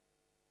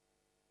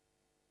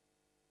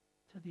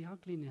to the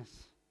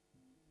ugliness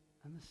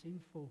and the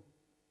sinful.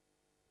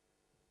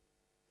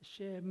 To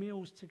share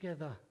meals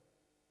together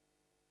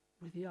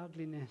with the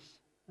ugliness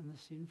and the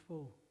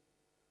sinful.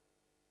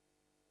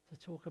 To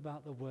talk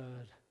about the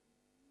Word.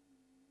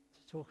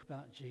 To talk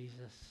about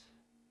Jesus.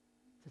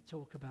 To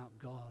talk about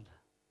God.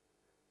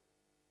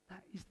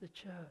 That is the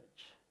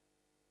church.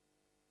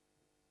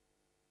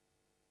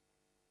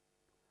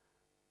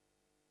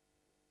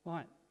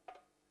 Right.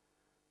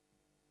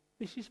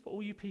 This is for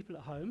all you people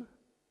at home.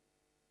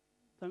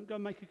 Don't go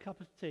make a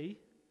cup of tea,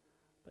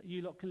 but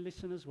you lot can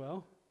listen as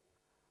well.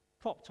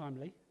 Prop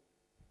timely.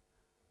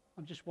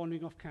 I'm just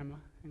wandering off camera.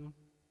 Hang on.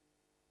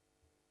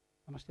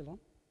 Am I still on?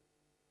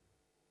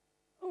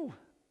 Oh.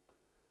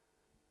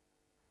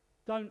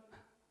 Don't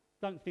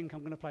think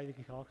I'm going to play the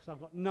guitar because I've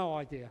got no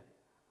idea.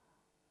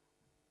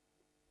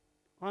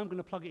 I'm going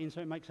to plug it in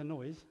so it makes a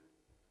noise.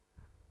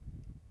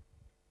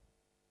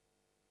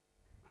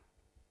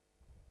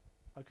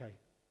 Okay.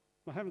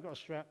 I haven't got a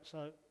strap,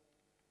 so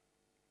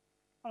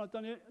I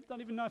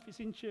don't even know if it's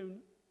in tune.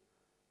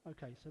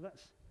 Okay, so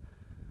that's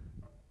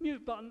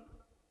mute button.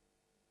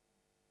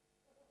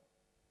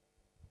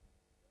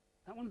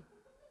 That one?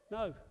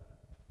 No.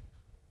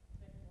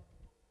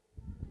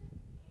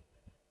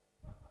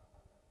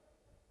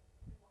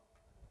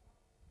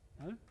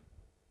 No?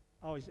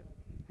 Oh, is it?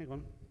 Hang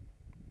on.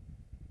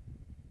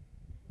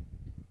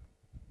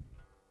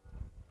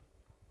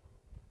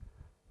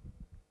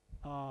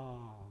 Ah.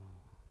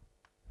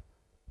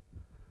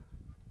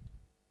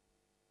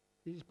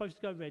 Is it supposed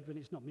to go red when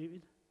it's not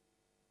muted?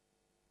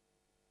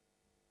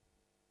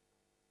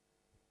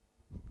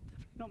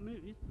 Definitely not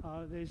muted.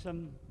 There's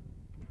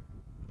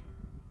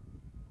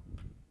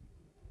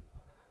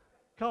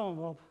Come on,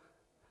 Rob.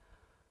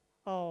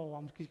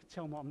 Oh, you can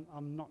tell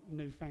I'm not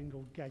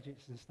newfangled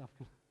gadgets and stuff.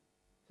 Is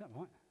that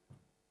right?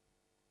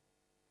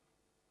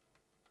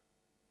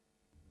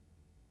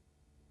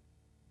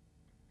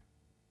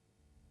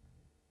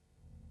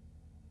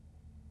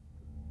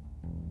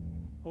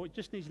 Oh, it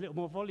just needs a little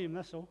more volume,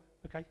 that's all.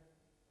 Okay.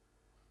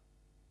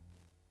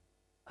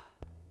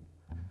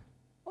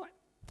 Right.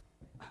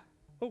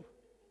 Oh,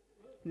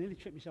 nearly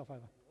tripped myself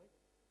over.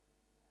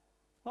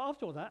 Well,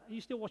 after all that, are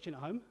you still watching at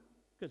home?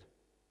 Good.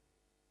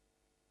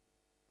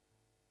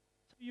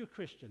 So you're a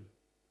Christian.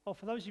 Oh,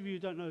 for those of you who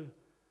don't know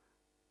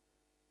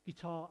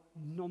guitar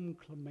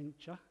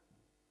nomenclature,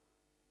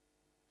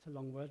 it's a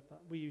long word,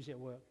 but we use it at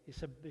work.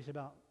 It's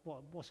about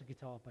what's a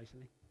guitar,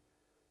 basically.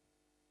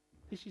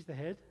 This is the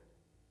head,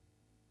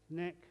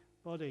 neck,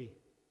 body.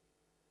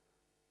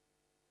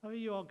 So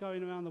you are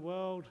going around the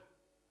world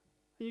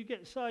and you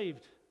get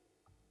saved.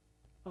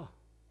 Oh.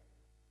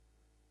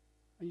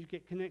 And you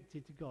get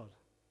connected to God.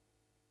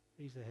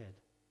 He's the head.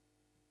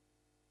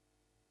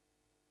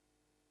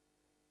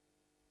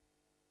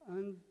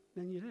 And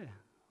then you're there.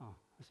 Oh,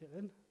 that's it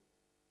then.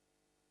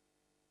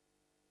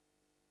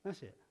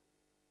 That's it.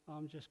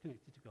 I'm just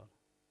connected to God.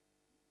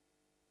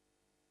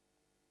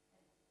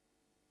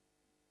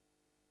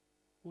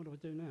 What do I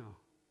do now?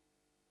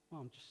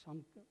 Well,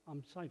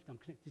 I'm saved, I'm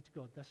connected to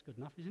God. That's good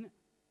enough, isn't it?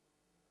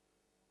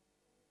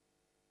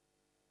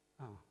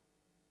 Oh.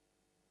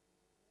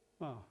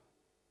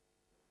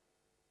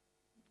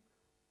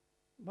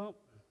 Well,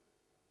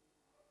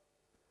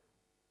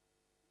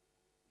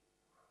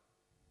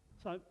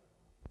 so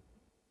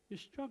you're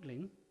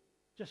struggling,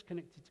 just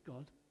connected to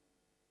God,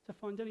 to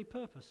find any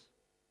purpose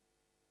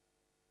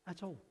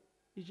at all.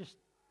 You just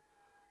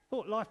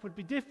thought life would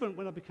be different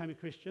when I became a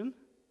Christian.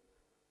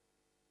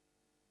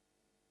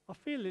 I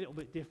feel a little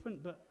bit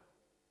different, but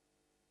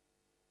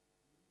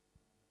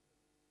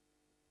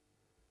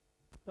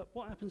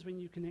what happens when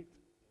you connect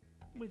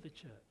with the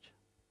church?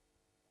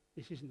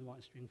 This isn't the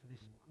right string for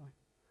this, by the way.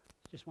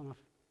 It's just one I've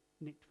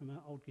nicked from an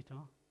old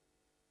guitar.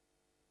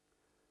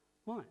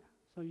 Right,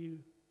 so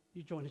you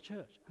join a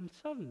church, and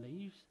suddenly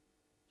you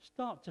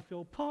start to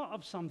feel part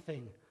of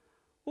something.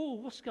 Oh,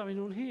 what's going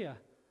on here?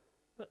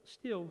 But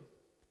still,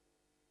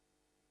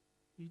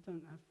 you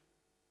don't have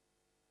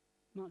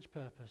much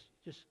purpose,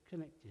 just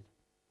connected.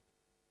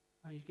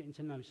 Are you getting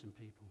to know some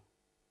people?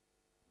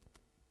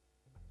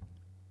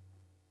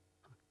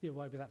 I'll deal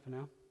away with that for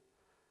now.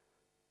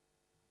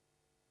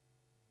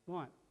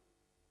 Right.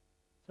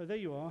 So there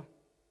you are.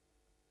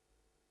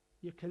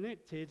 You're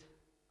connected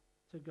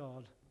to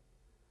God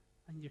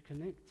and you're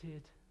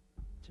connected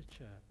to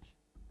church.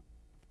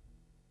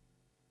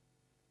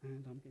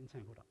 And I'm getting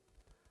tangled up.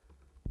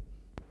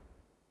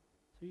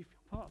 So you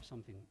feel part of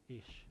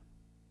something-ish,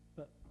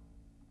 but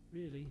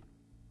really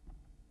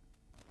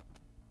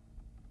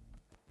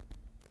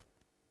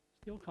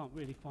still can't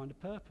really find a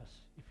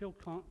purpose. You feel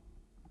can't.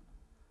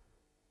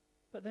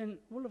 But then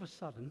all of a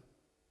sudden,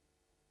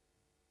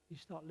 you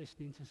start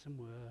listening to some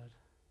word.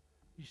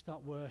 You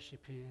start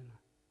worshipping.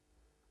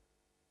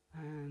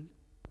 And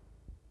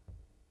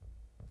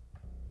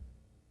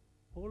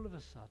all of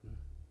a sudden,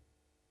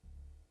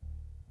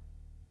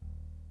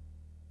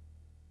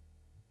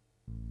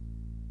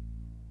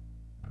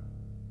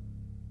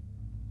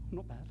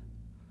 not bad.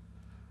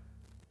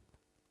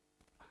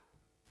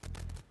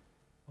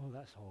 Oh,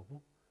 that's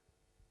horrible.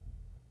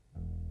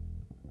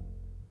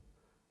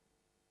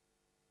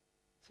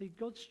 See,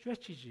 God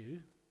stretches you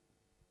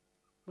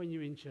when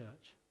you're in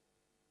church.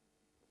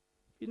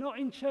 If you're not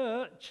in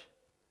church,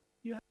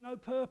 you have no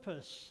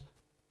purpose.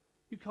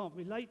 You can't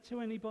relate to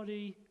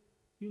anybody.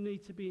 You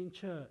need to be in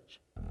church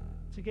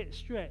to get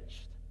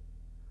stretched.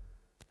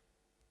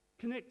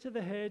 Connect to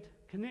the head,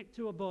 connect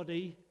to a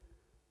body.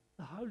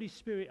 The Holy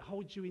Spirit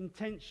holds you in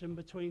tension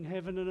between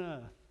heaven and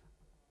earth.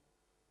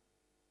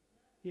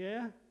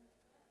 Yeah?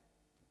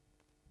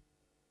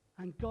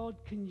 And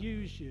God can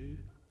use you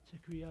to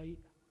create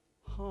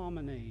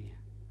harmony.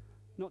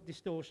 Not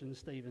distortion,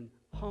 Stephen.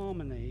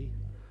 Harmony.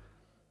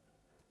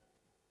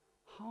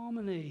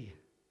 Harmony.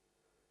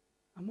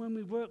 And when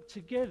we work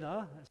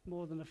together, that's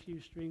more than a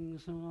few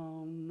strings.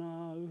 Oh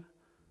no.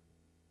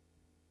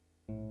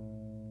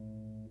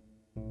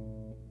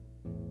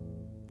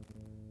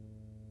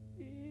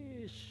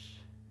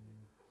 Ish.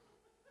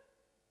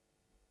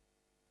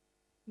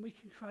 We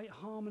can create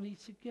harmony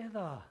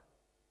together.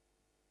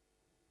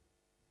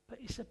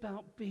 It's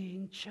about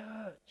being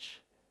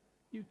church.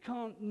 You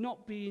can't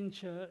not be in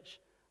church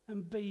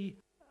and be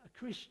a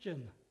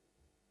Christian,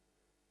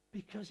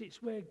 because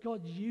it's where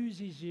God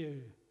uses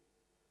you.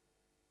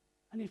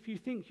 And if you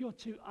think you're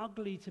too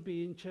ugly to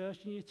be in church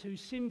and you're too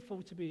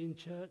sinful to be in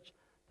church,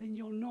 then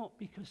you're not,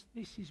 because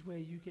this is where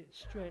you get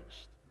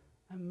stretched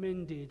and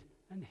mended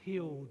and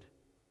healed.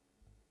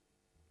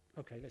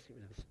 Okay, let's get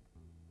rid of this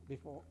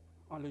before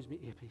I lose my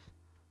earpiece.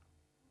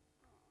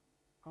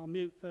 I'll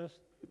mute first.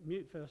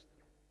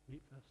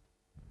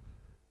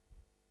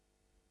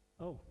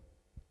 Oh,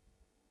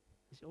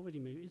 is it already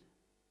muted?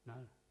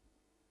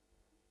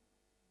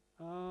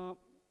 No.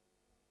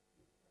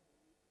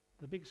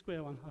 The big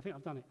square one. I think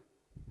I've done it.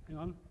 Hang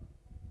on.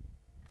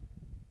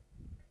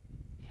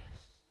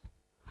 Yes.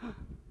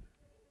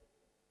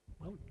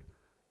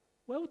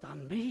 Well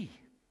done, me.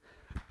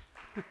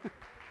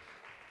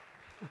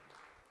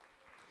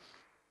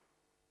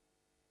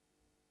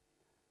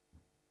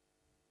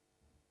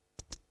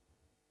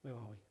 Where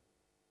are we?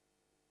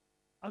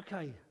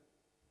 Okay.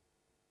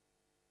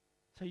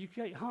 So you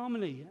create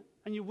harmony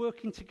and you're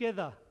working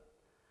together.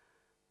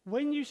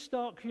 When you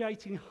start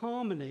creating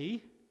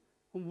harmony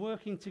and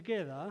working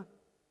together,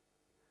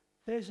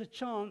 there's a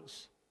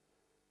chance,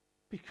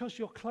 because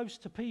you're close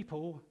to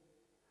people,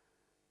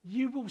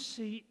 you will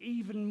see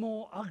even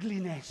more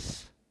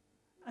ugliness.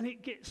 And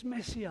it gets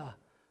messier,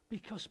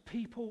 because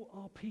people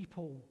are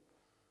people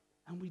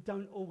and we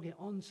don't all get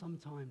on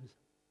sometimes.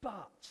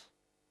 But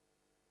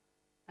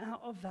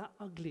out of that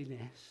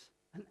ugliness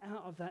and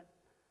out of that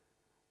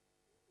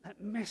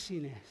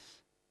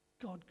messiness,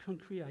 God can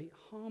create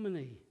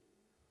harmony.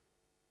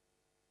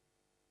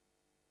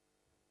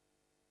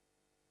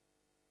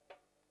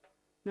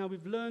 Now,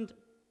 we've learned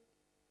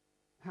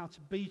how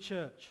to be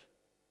church.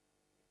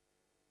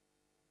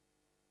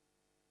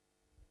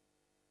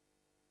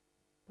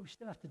 But we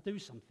still have to do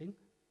something.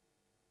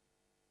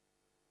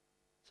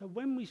 So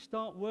when we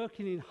start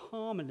working in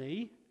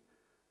harmony,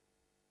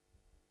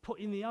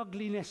 putting the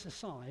ugliness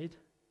aside,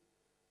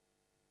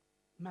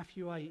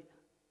 Matthew 8,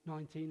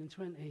 19 and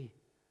 20,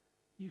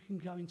 you can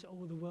go into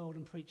all the world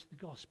and preach the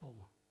gospel.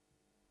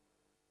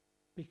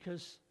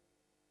 Because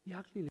the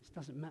ugliness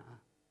doesn't matter.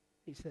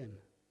 It's them.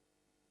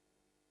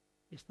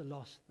 It's the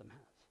loss that matters.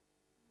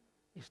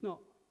 It's not,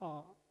 I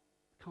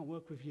can't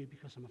work with you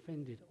because I'm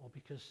offended, or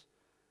because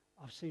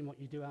I've seen what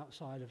you do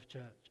outside of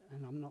church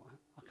and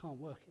I can't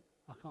work it.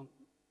 I can't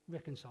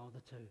reconcile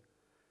the two.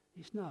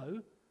 It's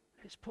no,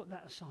 let's put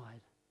that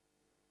aside.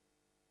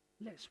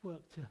 Let's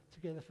work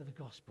together for the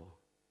gospel.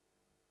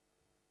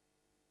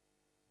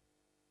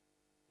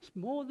 It's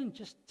more than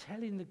just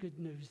telling the good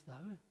news,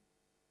 though.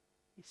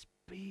 It's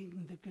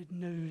being the good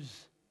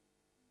news.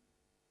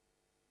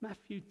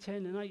 Matthew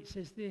 10 and 8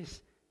 says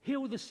this: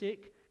 heal the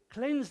sick,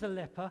 cleanse the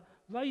leper,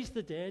 raise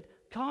the dead,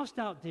 cast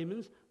out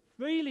demons.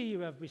 Freely you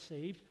have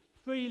received,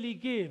 freely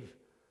give.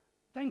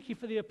 Thank you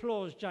for the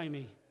applause,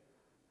 Jamie.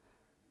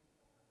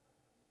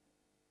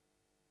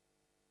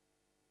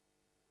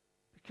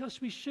 Because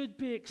we should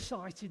be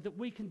excited that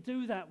we can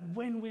do that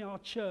when we are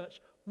church,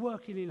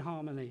 working in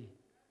harmony.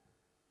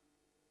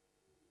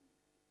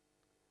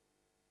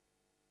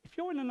 If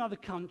you're in another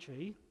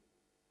country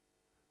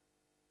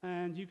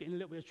and you get in a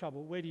little bit of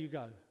trouble, where do you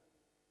go?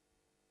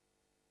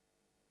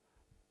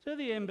 To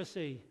the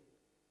embassy.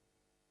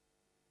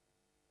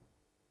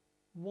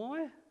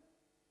 Why?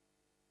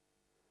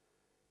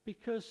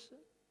 Because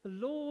the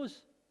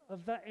laws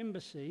of that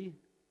embassy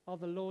are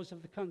the laws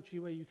of the country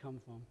where you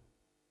come from.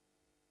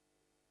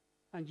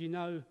 And you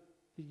know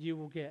that you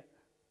will get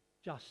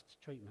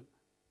just treatment.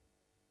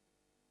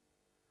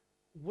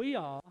 We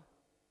are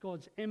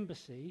God's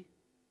embassy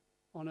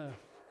on earth.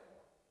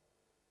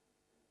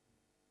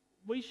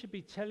 We should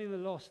be telling the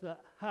lost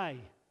that, hey,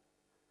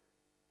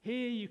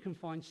 here you can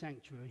find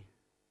sanctuary.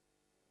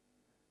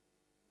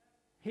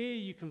 Here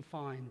you can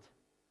find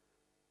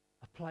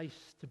a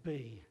place to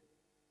be,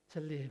 to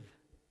live,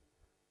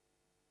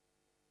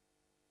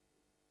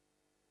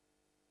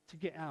 to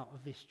get out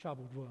of this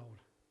troubled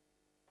world.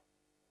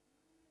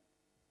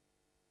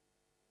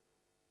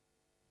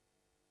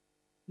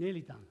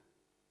 Nearly done.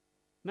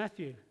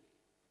 Matthew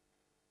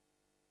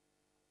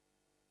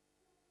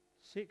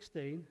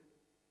 16.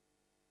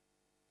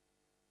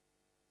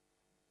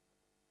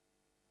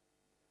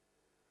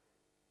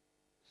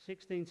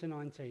 To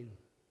 19.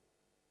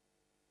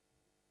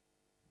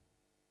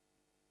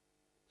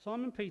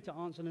 Simon Peter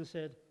answered and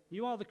said,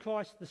 "You are the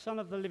Christ, the Son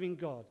of the living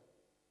God."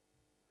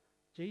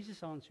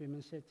 Jesus answered him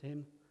and said to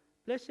him,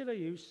 "Blessed are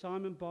you,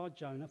 Simon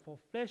Bar-Jonah, for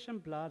flesh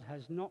and blood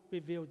has not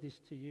revealed this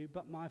to you,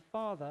 but my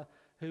Father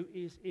who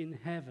is in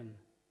heaven.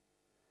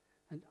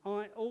 And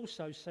I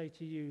also say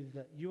to you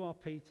that you are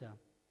Peter,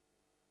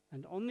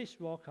 and on this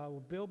rock I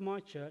will build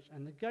my church,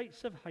 and the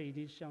gates of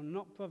Hades shall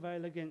not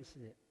prevail against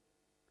it.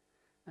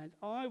 And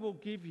I will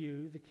give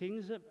you the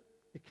keys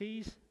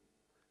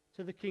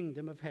to the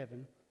kingdom of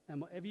heaven, and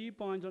whatever you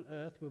bind on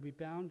earth will be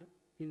bound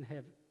in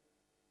heaven,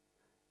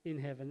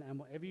 and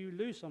whatever you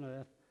loose on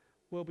earth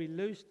will be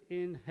loosed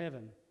in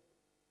heaven."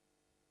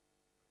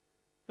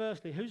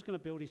 Firstly, who's going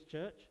to build his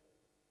church?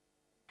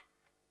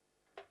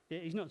 Yeah,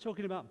 he's not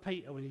talking about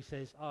Peter when he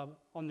says,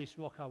 on this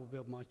rock I will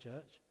build my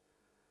church.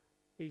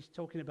 He's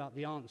talking about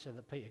the answer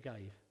that Peter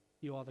gave.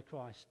 You are the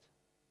Christ.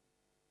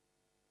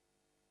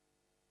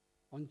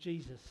 On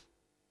Jesus,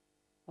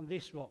 on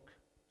this rock,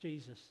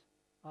 Jesus,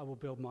 I will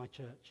build my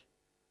church.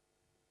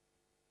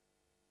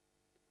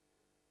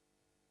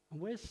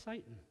 And where's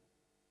Satan?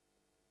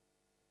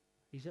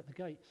 He's at the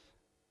gates.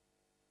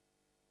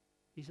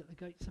 He's at the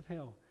gates of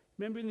hell.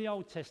 Remember in the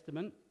Old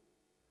Testament,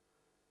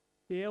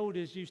 the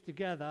elders used to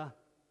gather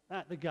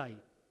at the gate.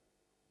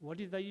 What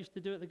did they used to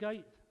do at the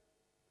gate?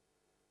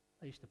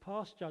 They used to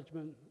pass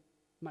judgment,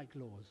 make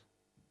laws.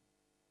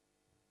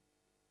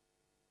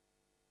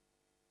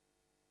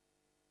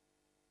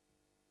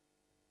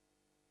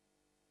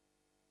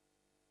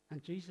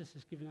 And Jesus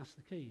has given us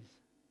the keys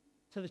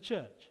to the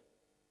church.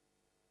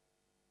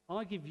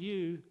 I give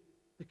you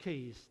the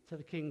keys to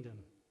the kingdom.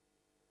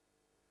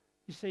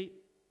 You see,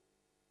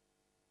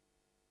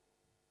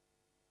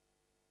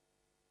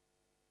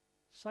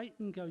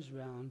 Satan goes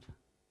round.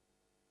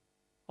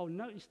 Oh,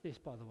 notice this,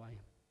 by the way.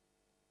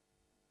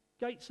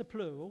 Gates are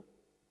plural.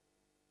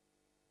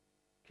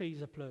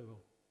 Keys are plural.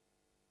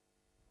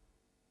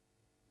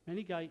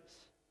 Many gates,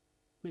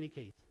 many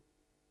keys.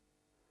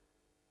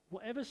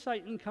 Whatever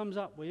Satan comes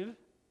up with,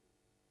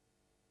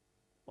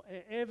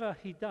 whatever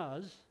he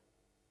does,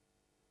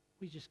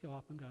 we just go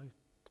up and go,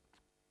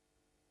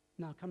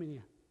 no, come in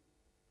here.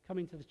 Come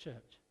into the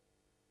church.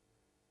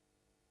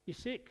 You're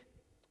sick?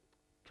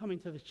 Come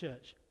into the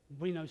church.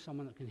 We know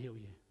someone that can heal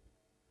you.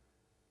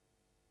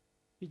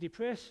 You're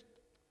depressed?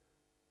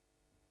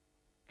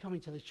 Come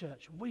into the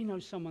church. We know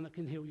someone that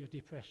can heal your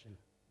depression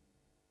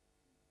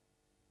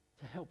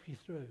to help you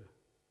through.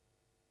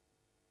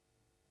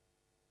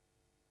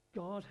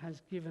 God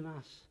has given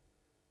us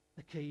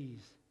the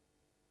keys.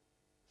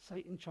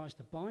 Satan tries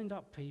to bind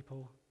up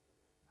people,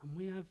 and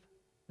we have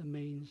the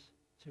means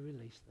to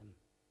release them.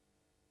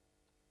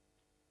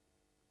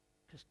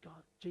 Because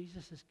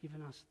Jesus has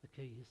given us the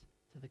keys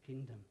to the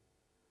kingdom.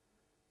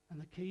 And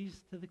the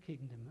keys to the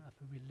kingdom are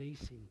for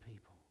releasing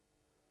people.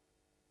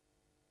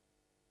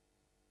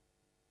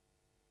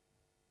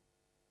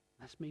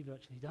 That's me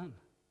virtually done.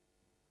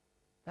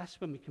 That's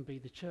when we can be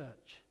the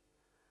church.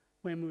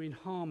 When we're in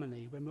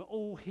harmony, when we're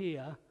all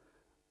here,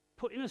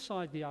 putting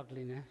aside the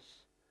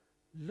ugliness,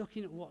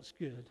 looking at what's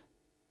good,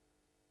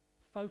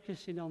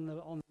 focusing on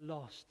the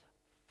lost,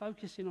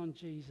 focusing on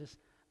Jesus,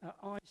 our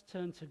eyes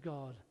turned to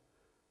God.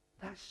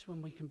 That's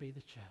when we can be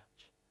the church.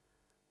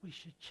 We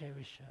should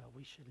cherish her.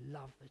 We should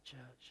love the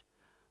church.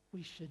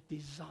 We should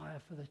desire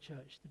for the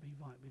church to be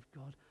right with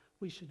God.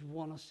 We should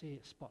want to see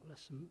it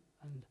spotless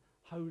and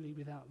holy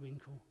without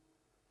wrinkle.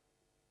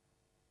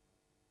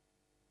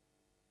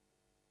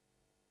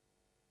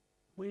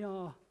 We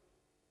are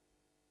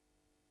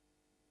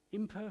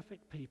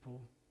imperfect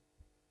people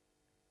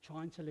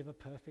trying to live a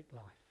perfect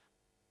life.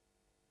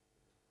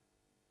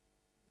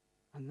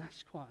 And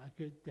that's quite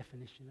a good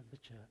definition of the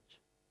church.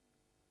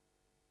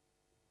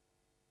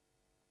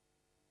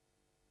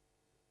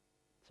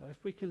 So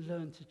if we can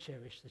learn to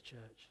cherish the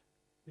church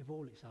with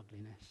all its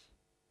ugliness,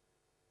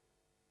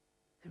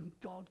 then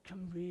God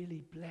can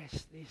really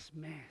bless this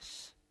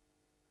mess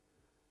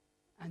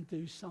and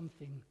do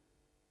something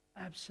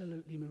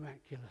absolutely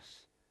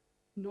miraculous.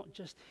 Not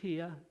just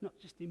here, not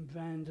just in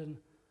Brandon,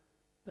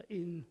 but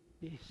in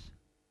this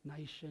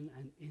nation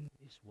and in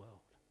this world.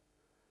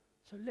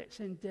 So let's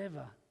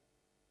endeavour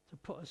to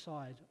put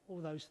aside all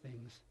those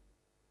things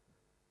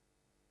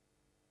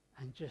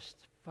and just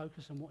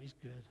focus on what is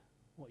good,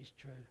 what is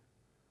true,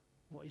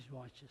 what is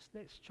righteous.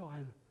 Let's try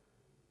and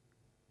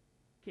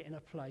get in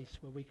a place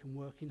where we can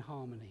work in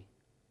harmony.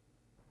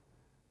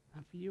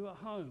 And for you at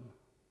home,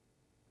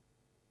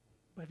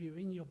 whether you're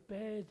in your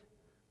bed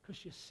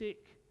because you're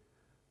sick,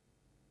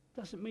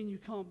 doesn't mean you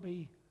can't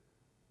be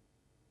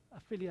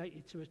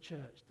affiliated to a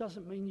church.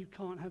 Doesn't mean you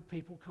can't have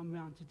people come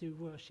round to do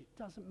worship.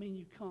 Doesn't mean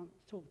you can't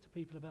talk to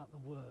people about the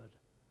word.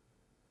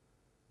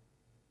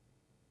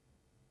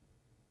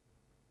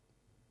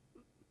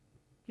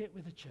 Get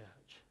with a church.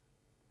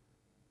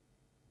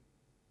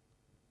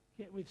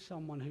 Get with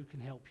someone who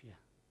can help you.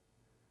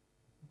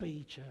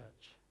 Be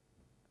church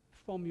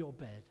from your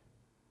bed.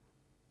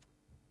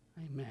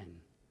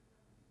 Amen.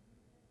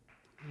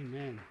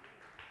 Amen.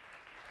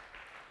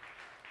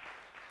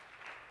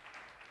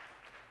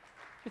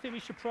 I think we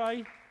should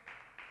pray.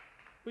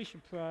 We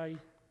should pray.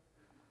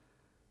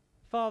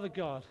 Father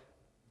God,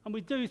 and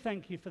we do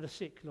thank you for the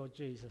sick, Lord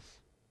Jesus.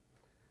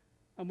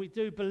 And we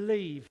do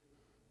believe,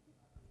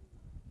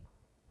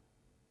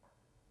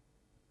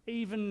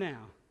 even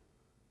now,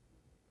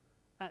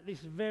 at this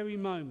very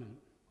moment,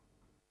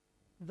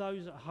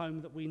 those at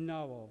home that we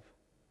know of,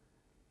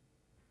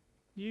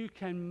 you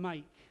can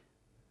make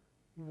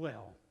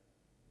well.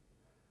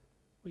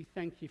 We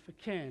thank you for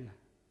Ken,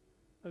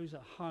 who's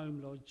at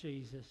home, Lord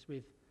Jesus,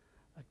 with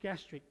a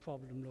gastric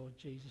problem, Lord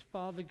Jesus.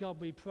 Father God,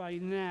 we pray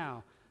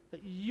now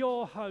that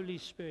your Holy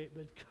Spirit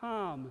would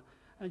come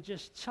and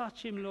just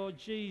touch him, Lord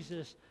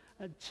Jesus,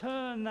 and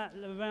turn that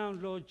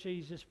around, Lord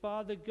Jesus.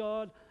 Father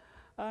God,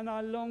 And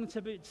I long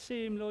to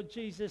see him, Lord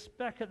Jesus,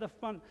 back at the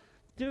front,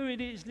 doing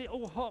his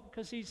little hop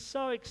because he's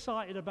so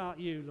excited about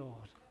you,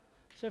 Lord.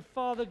 So,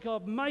 Father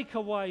God, make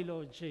a way,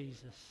 Lord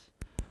Jesus.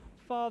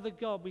 Father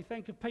God, we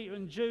thank you, Peter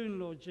and June,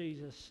 Lord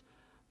Jesus.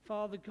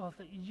 Father God,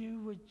 that you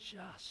would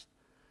just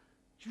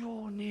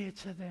draw near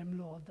to them,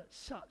 Lord, that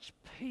such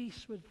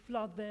peace would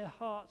flood their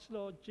hearts,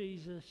 Lord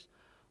Jesus.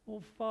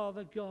 Oh,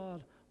 Father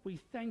God, we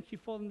thank you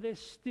for them. They're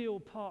still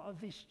part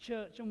of this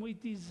church, and we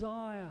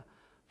desire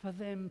for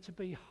them to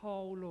be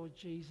whole, Lord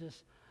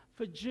Jesus.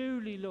 For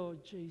Julie,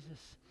 Lord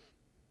Jesus,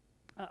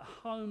 at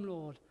home,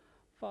 Lord.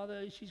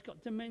 Father, she's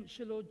got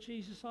dementia, Lord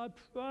Jesus. I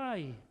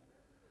pray,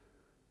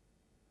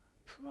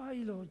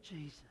 Lord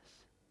Jesus,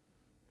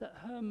 that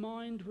her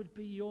mind would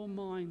be your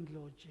mind,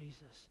 Lord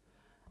Jesus.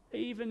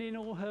 Even in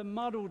all her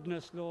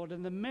muddledness, Lord,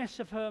 and the mess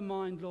of her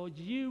mind, Lord,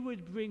 you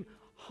would bring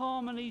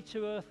harmony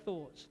to her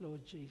thoughts,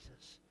 Lord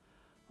Jesus.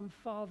 And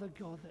Father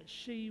God, that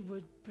she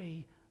would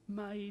be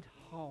made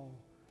whole.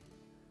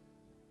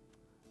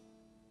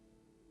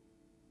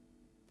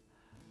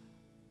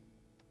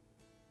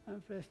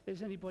 And if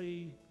there's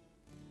anybody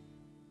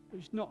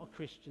who's not a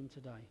Christian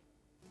today,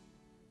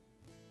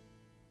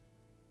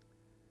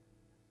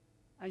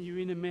 and you're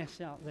in a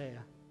mess out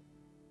there,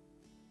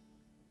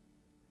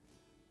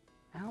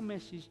 our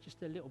mess is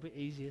just a little bit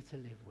easier to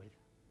live with.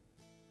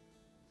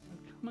 So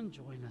come and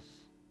join us.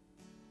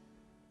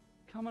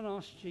 Come and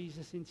ask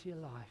Jesus into your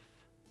life.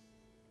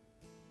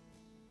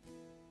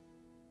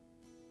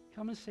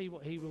 Come and see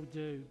what he will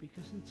do,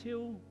 because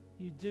until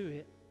you do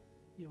it,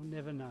 you'll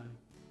never know.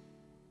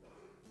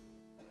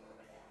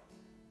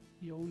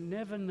 You'll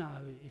never know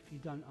if you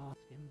don't ask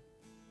him.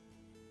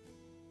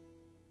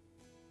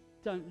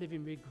 Don't live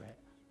in regret.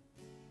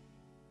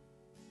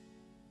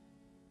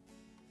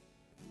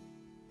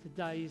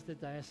 Today is the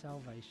day of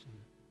salvation.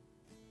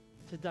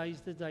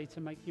 Today's the day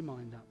to make your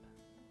mind up.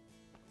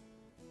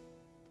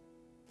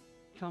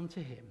 Come to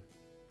him.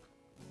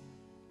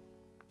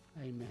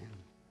 Amen.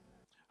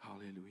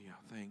 Hallelujah.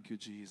 Thank you,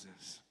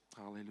 Jesus.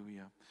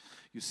 Hallelujah.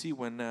 You see,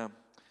 when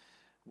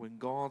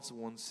God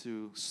wants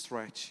to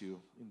stretch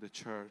you in the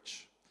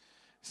church,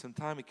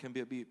 sometimes it can be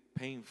a bit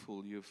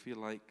painful. You feel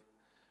like,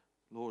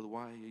 Lord,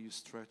 why are you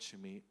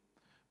stretching me?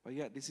 But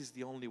yet, this is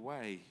the only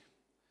way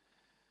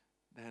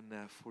then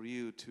for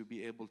you to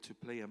be able to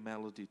play a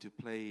melody, to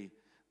play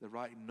the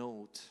right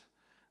note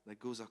that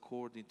goes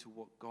according to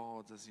what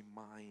God has in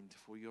mind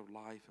for your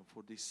life and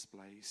for this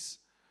place.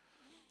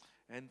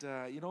 And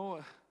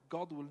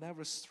God will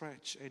never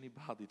stretch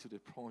anybody to the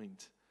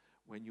point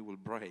when you will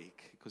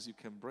break, because you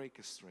can break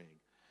a string.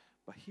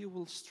 But he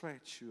will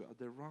stretch you at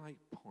the right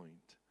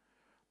point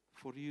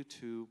for you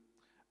to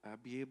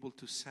be able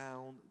to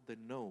sound the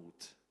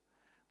note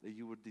that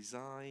you were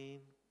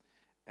designed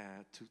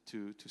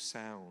to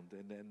sound,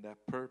 and then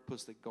that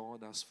purpose that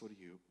God has for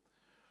you,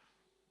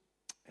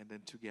 and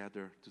then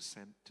together to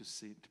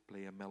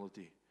play a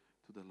melody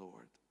to the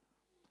Lord.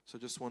 So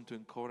I just want to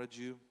encourage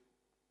you,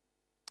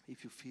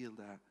 if you feel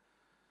that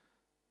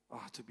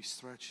to be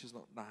stretched is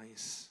not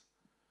nice,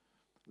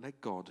 let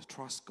God,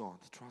 trust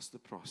the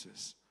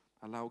process.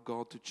 Allow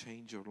God to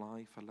change your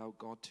life. Allow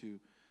God to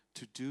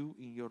do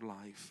in your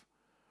life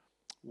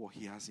what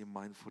he has in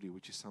mind for you,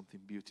 which is something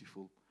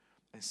beautiful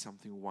and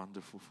something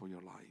wonderful for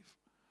your life.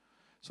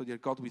 So, dear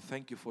God, we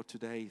thank you for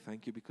today.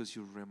 Thank you because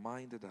you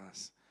reminded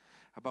us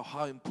about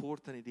how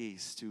important it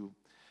is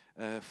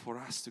for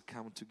us to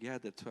come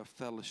together, to have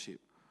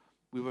fellowship.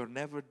 We were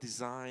never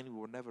designed, we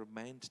were never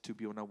meant to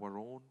be on our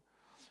own,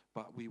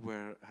 but we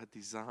were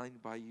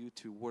designed by you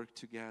to work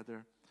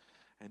together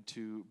and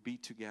to be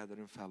together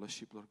in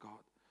fellowship, Lord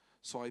God.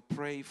 So I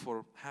pray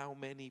for how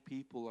many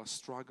people are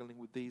struggling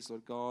with this,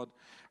 Lord God,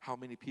 how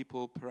many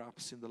people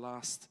perhaps in the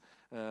last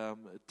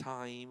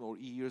time or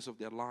years of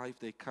their life,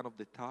 they kind of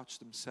detached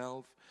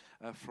themselves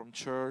from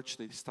church.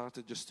 They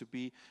started just to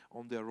be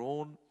on their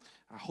own.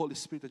 Holy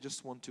Spirit, I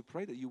just want to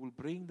pray that you will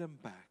bring them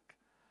back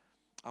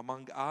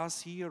among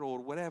us here or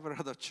whatever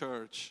other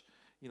church,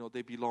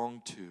 they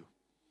belong to.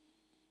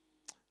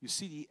 You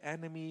see, the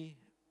enemy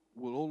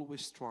will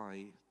always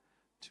try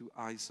to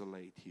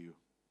isolate you.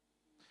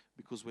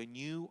 Because when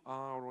you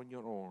are on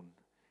your own,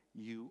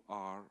 you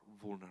are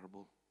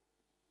vulnerable.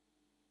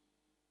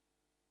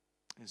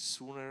 And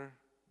sooner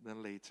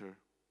than later,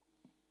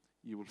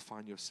 you will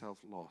find yourself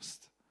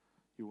lost.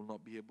 You will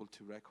not be able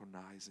to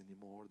recognize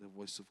anymore the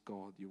voice of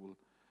God. You'll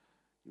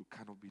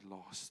kind of be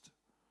lost.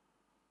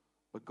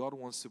 But God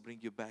wants to bring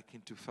you back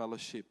into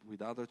fellowship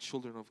with other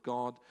children of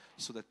God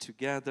so that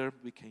together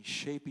we can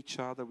shape each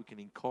other, we can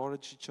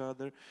encourage each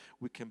other,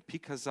 we can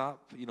pick us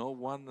up,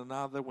 one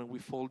another when we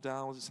fall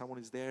down. Someone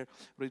is there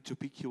ready to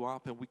pick you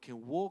up, and we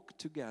can walk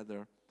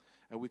together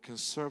and we can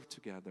serve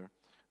together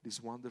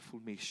this wonderful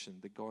mission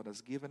that God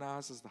has given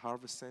us as the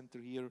Harvest Center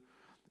here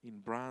in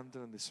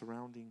Brandon and the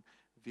surrounding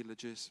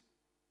villages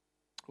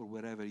or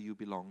wherever you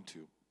belong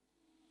to.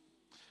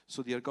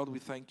 So, dear God, we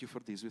thank you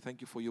for this. We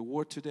thank you for your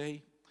word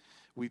today.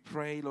 We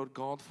pray, Lord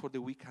God, for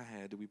the week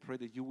ahead. We pray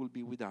that you will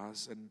be with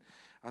us. And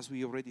as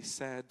we already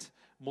said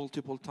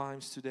multiple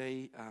times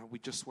today, we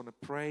just want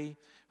to pray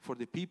for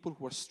the people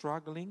who are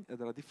struggling.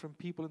 There are different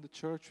people in the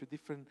church with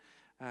different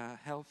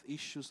health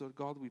issues, Lord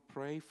God. We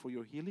pray for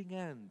your healing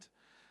hand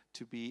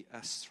to be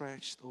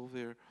stretched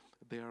over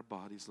their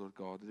bodies, Lord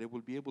God. They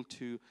will be able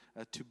to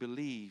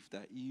believe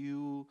that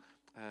you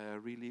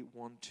really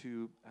want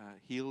to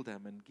heal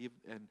them and give,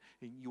 and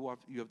you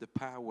have the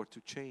power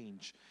to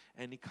change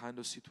any kind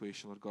of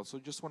situation, Lord God. So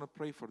just want to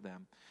pray for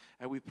them.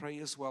 And we pray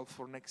as well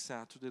for next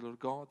Saturday, Lord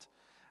God.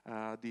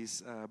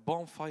 This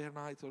bonfire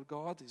night, Lord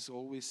God, is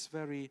always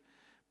very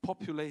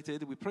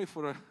populated. We pray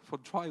for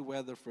dry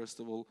weather, first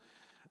of all.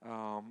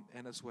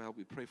 And as well,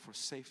 we pray for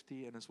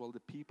safety, and as well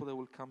the people that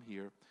will come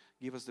here,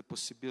 give us the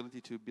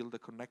possibility to build a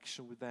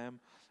connection with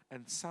them,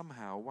 and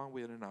somehow, one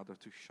way or another,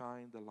 to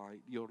shine the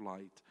light, your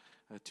light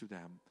to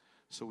them.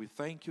 So we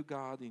thank you,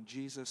 God, in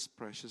Jesus'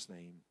 precious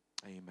name.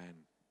 Amen.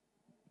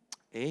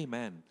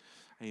 Amen.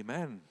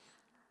 Amen.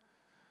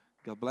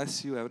 God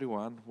bless you,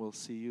 everyone. We'll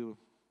see you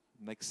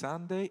next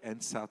Sunday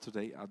and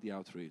Saturday at the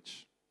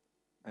outreach.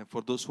 And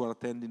for those who are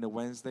attending the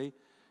Wednesday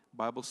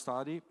Bible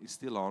study, it's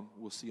still on.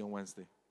 We'll see you on Wednesday.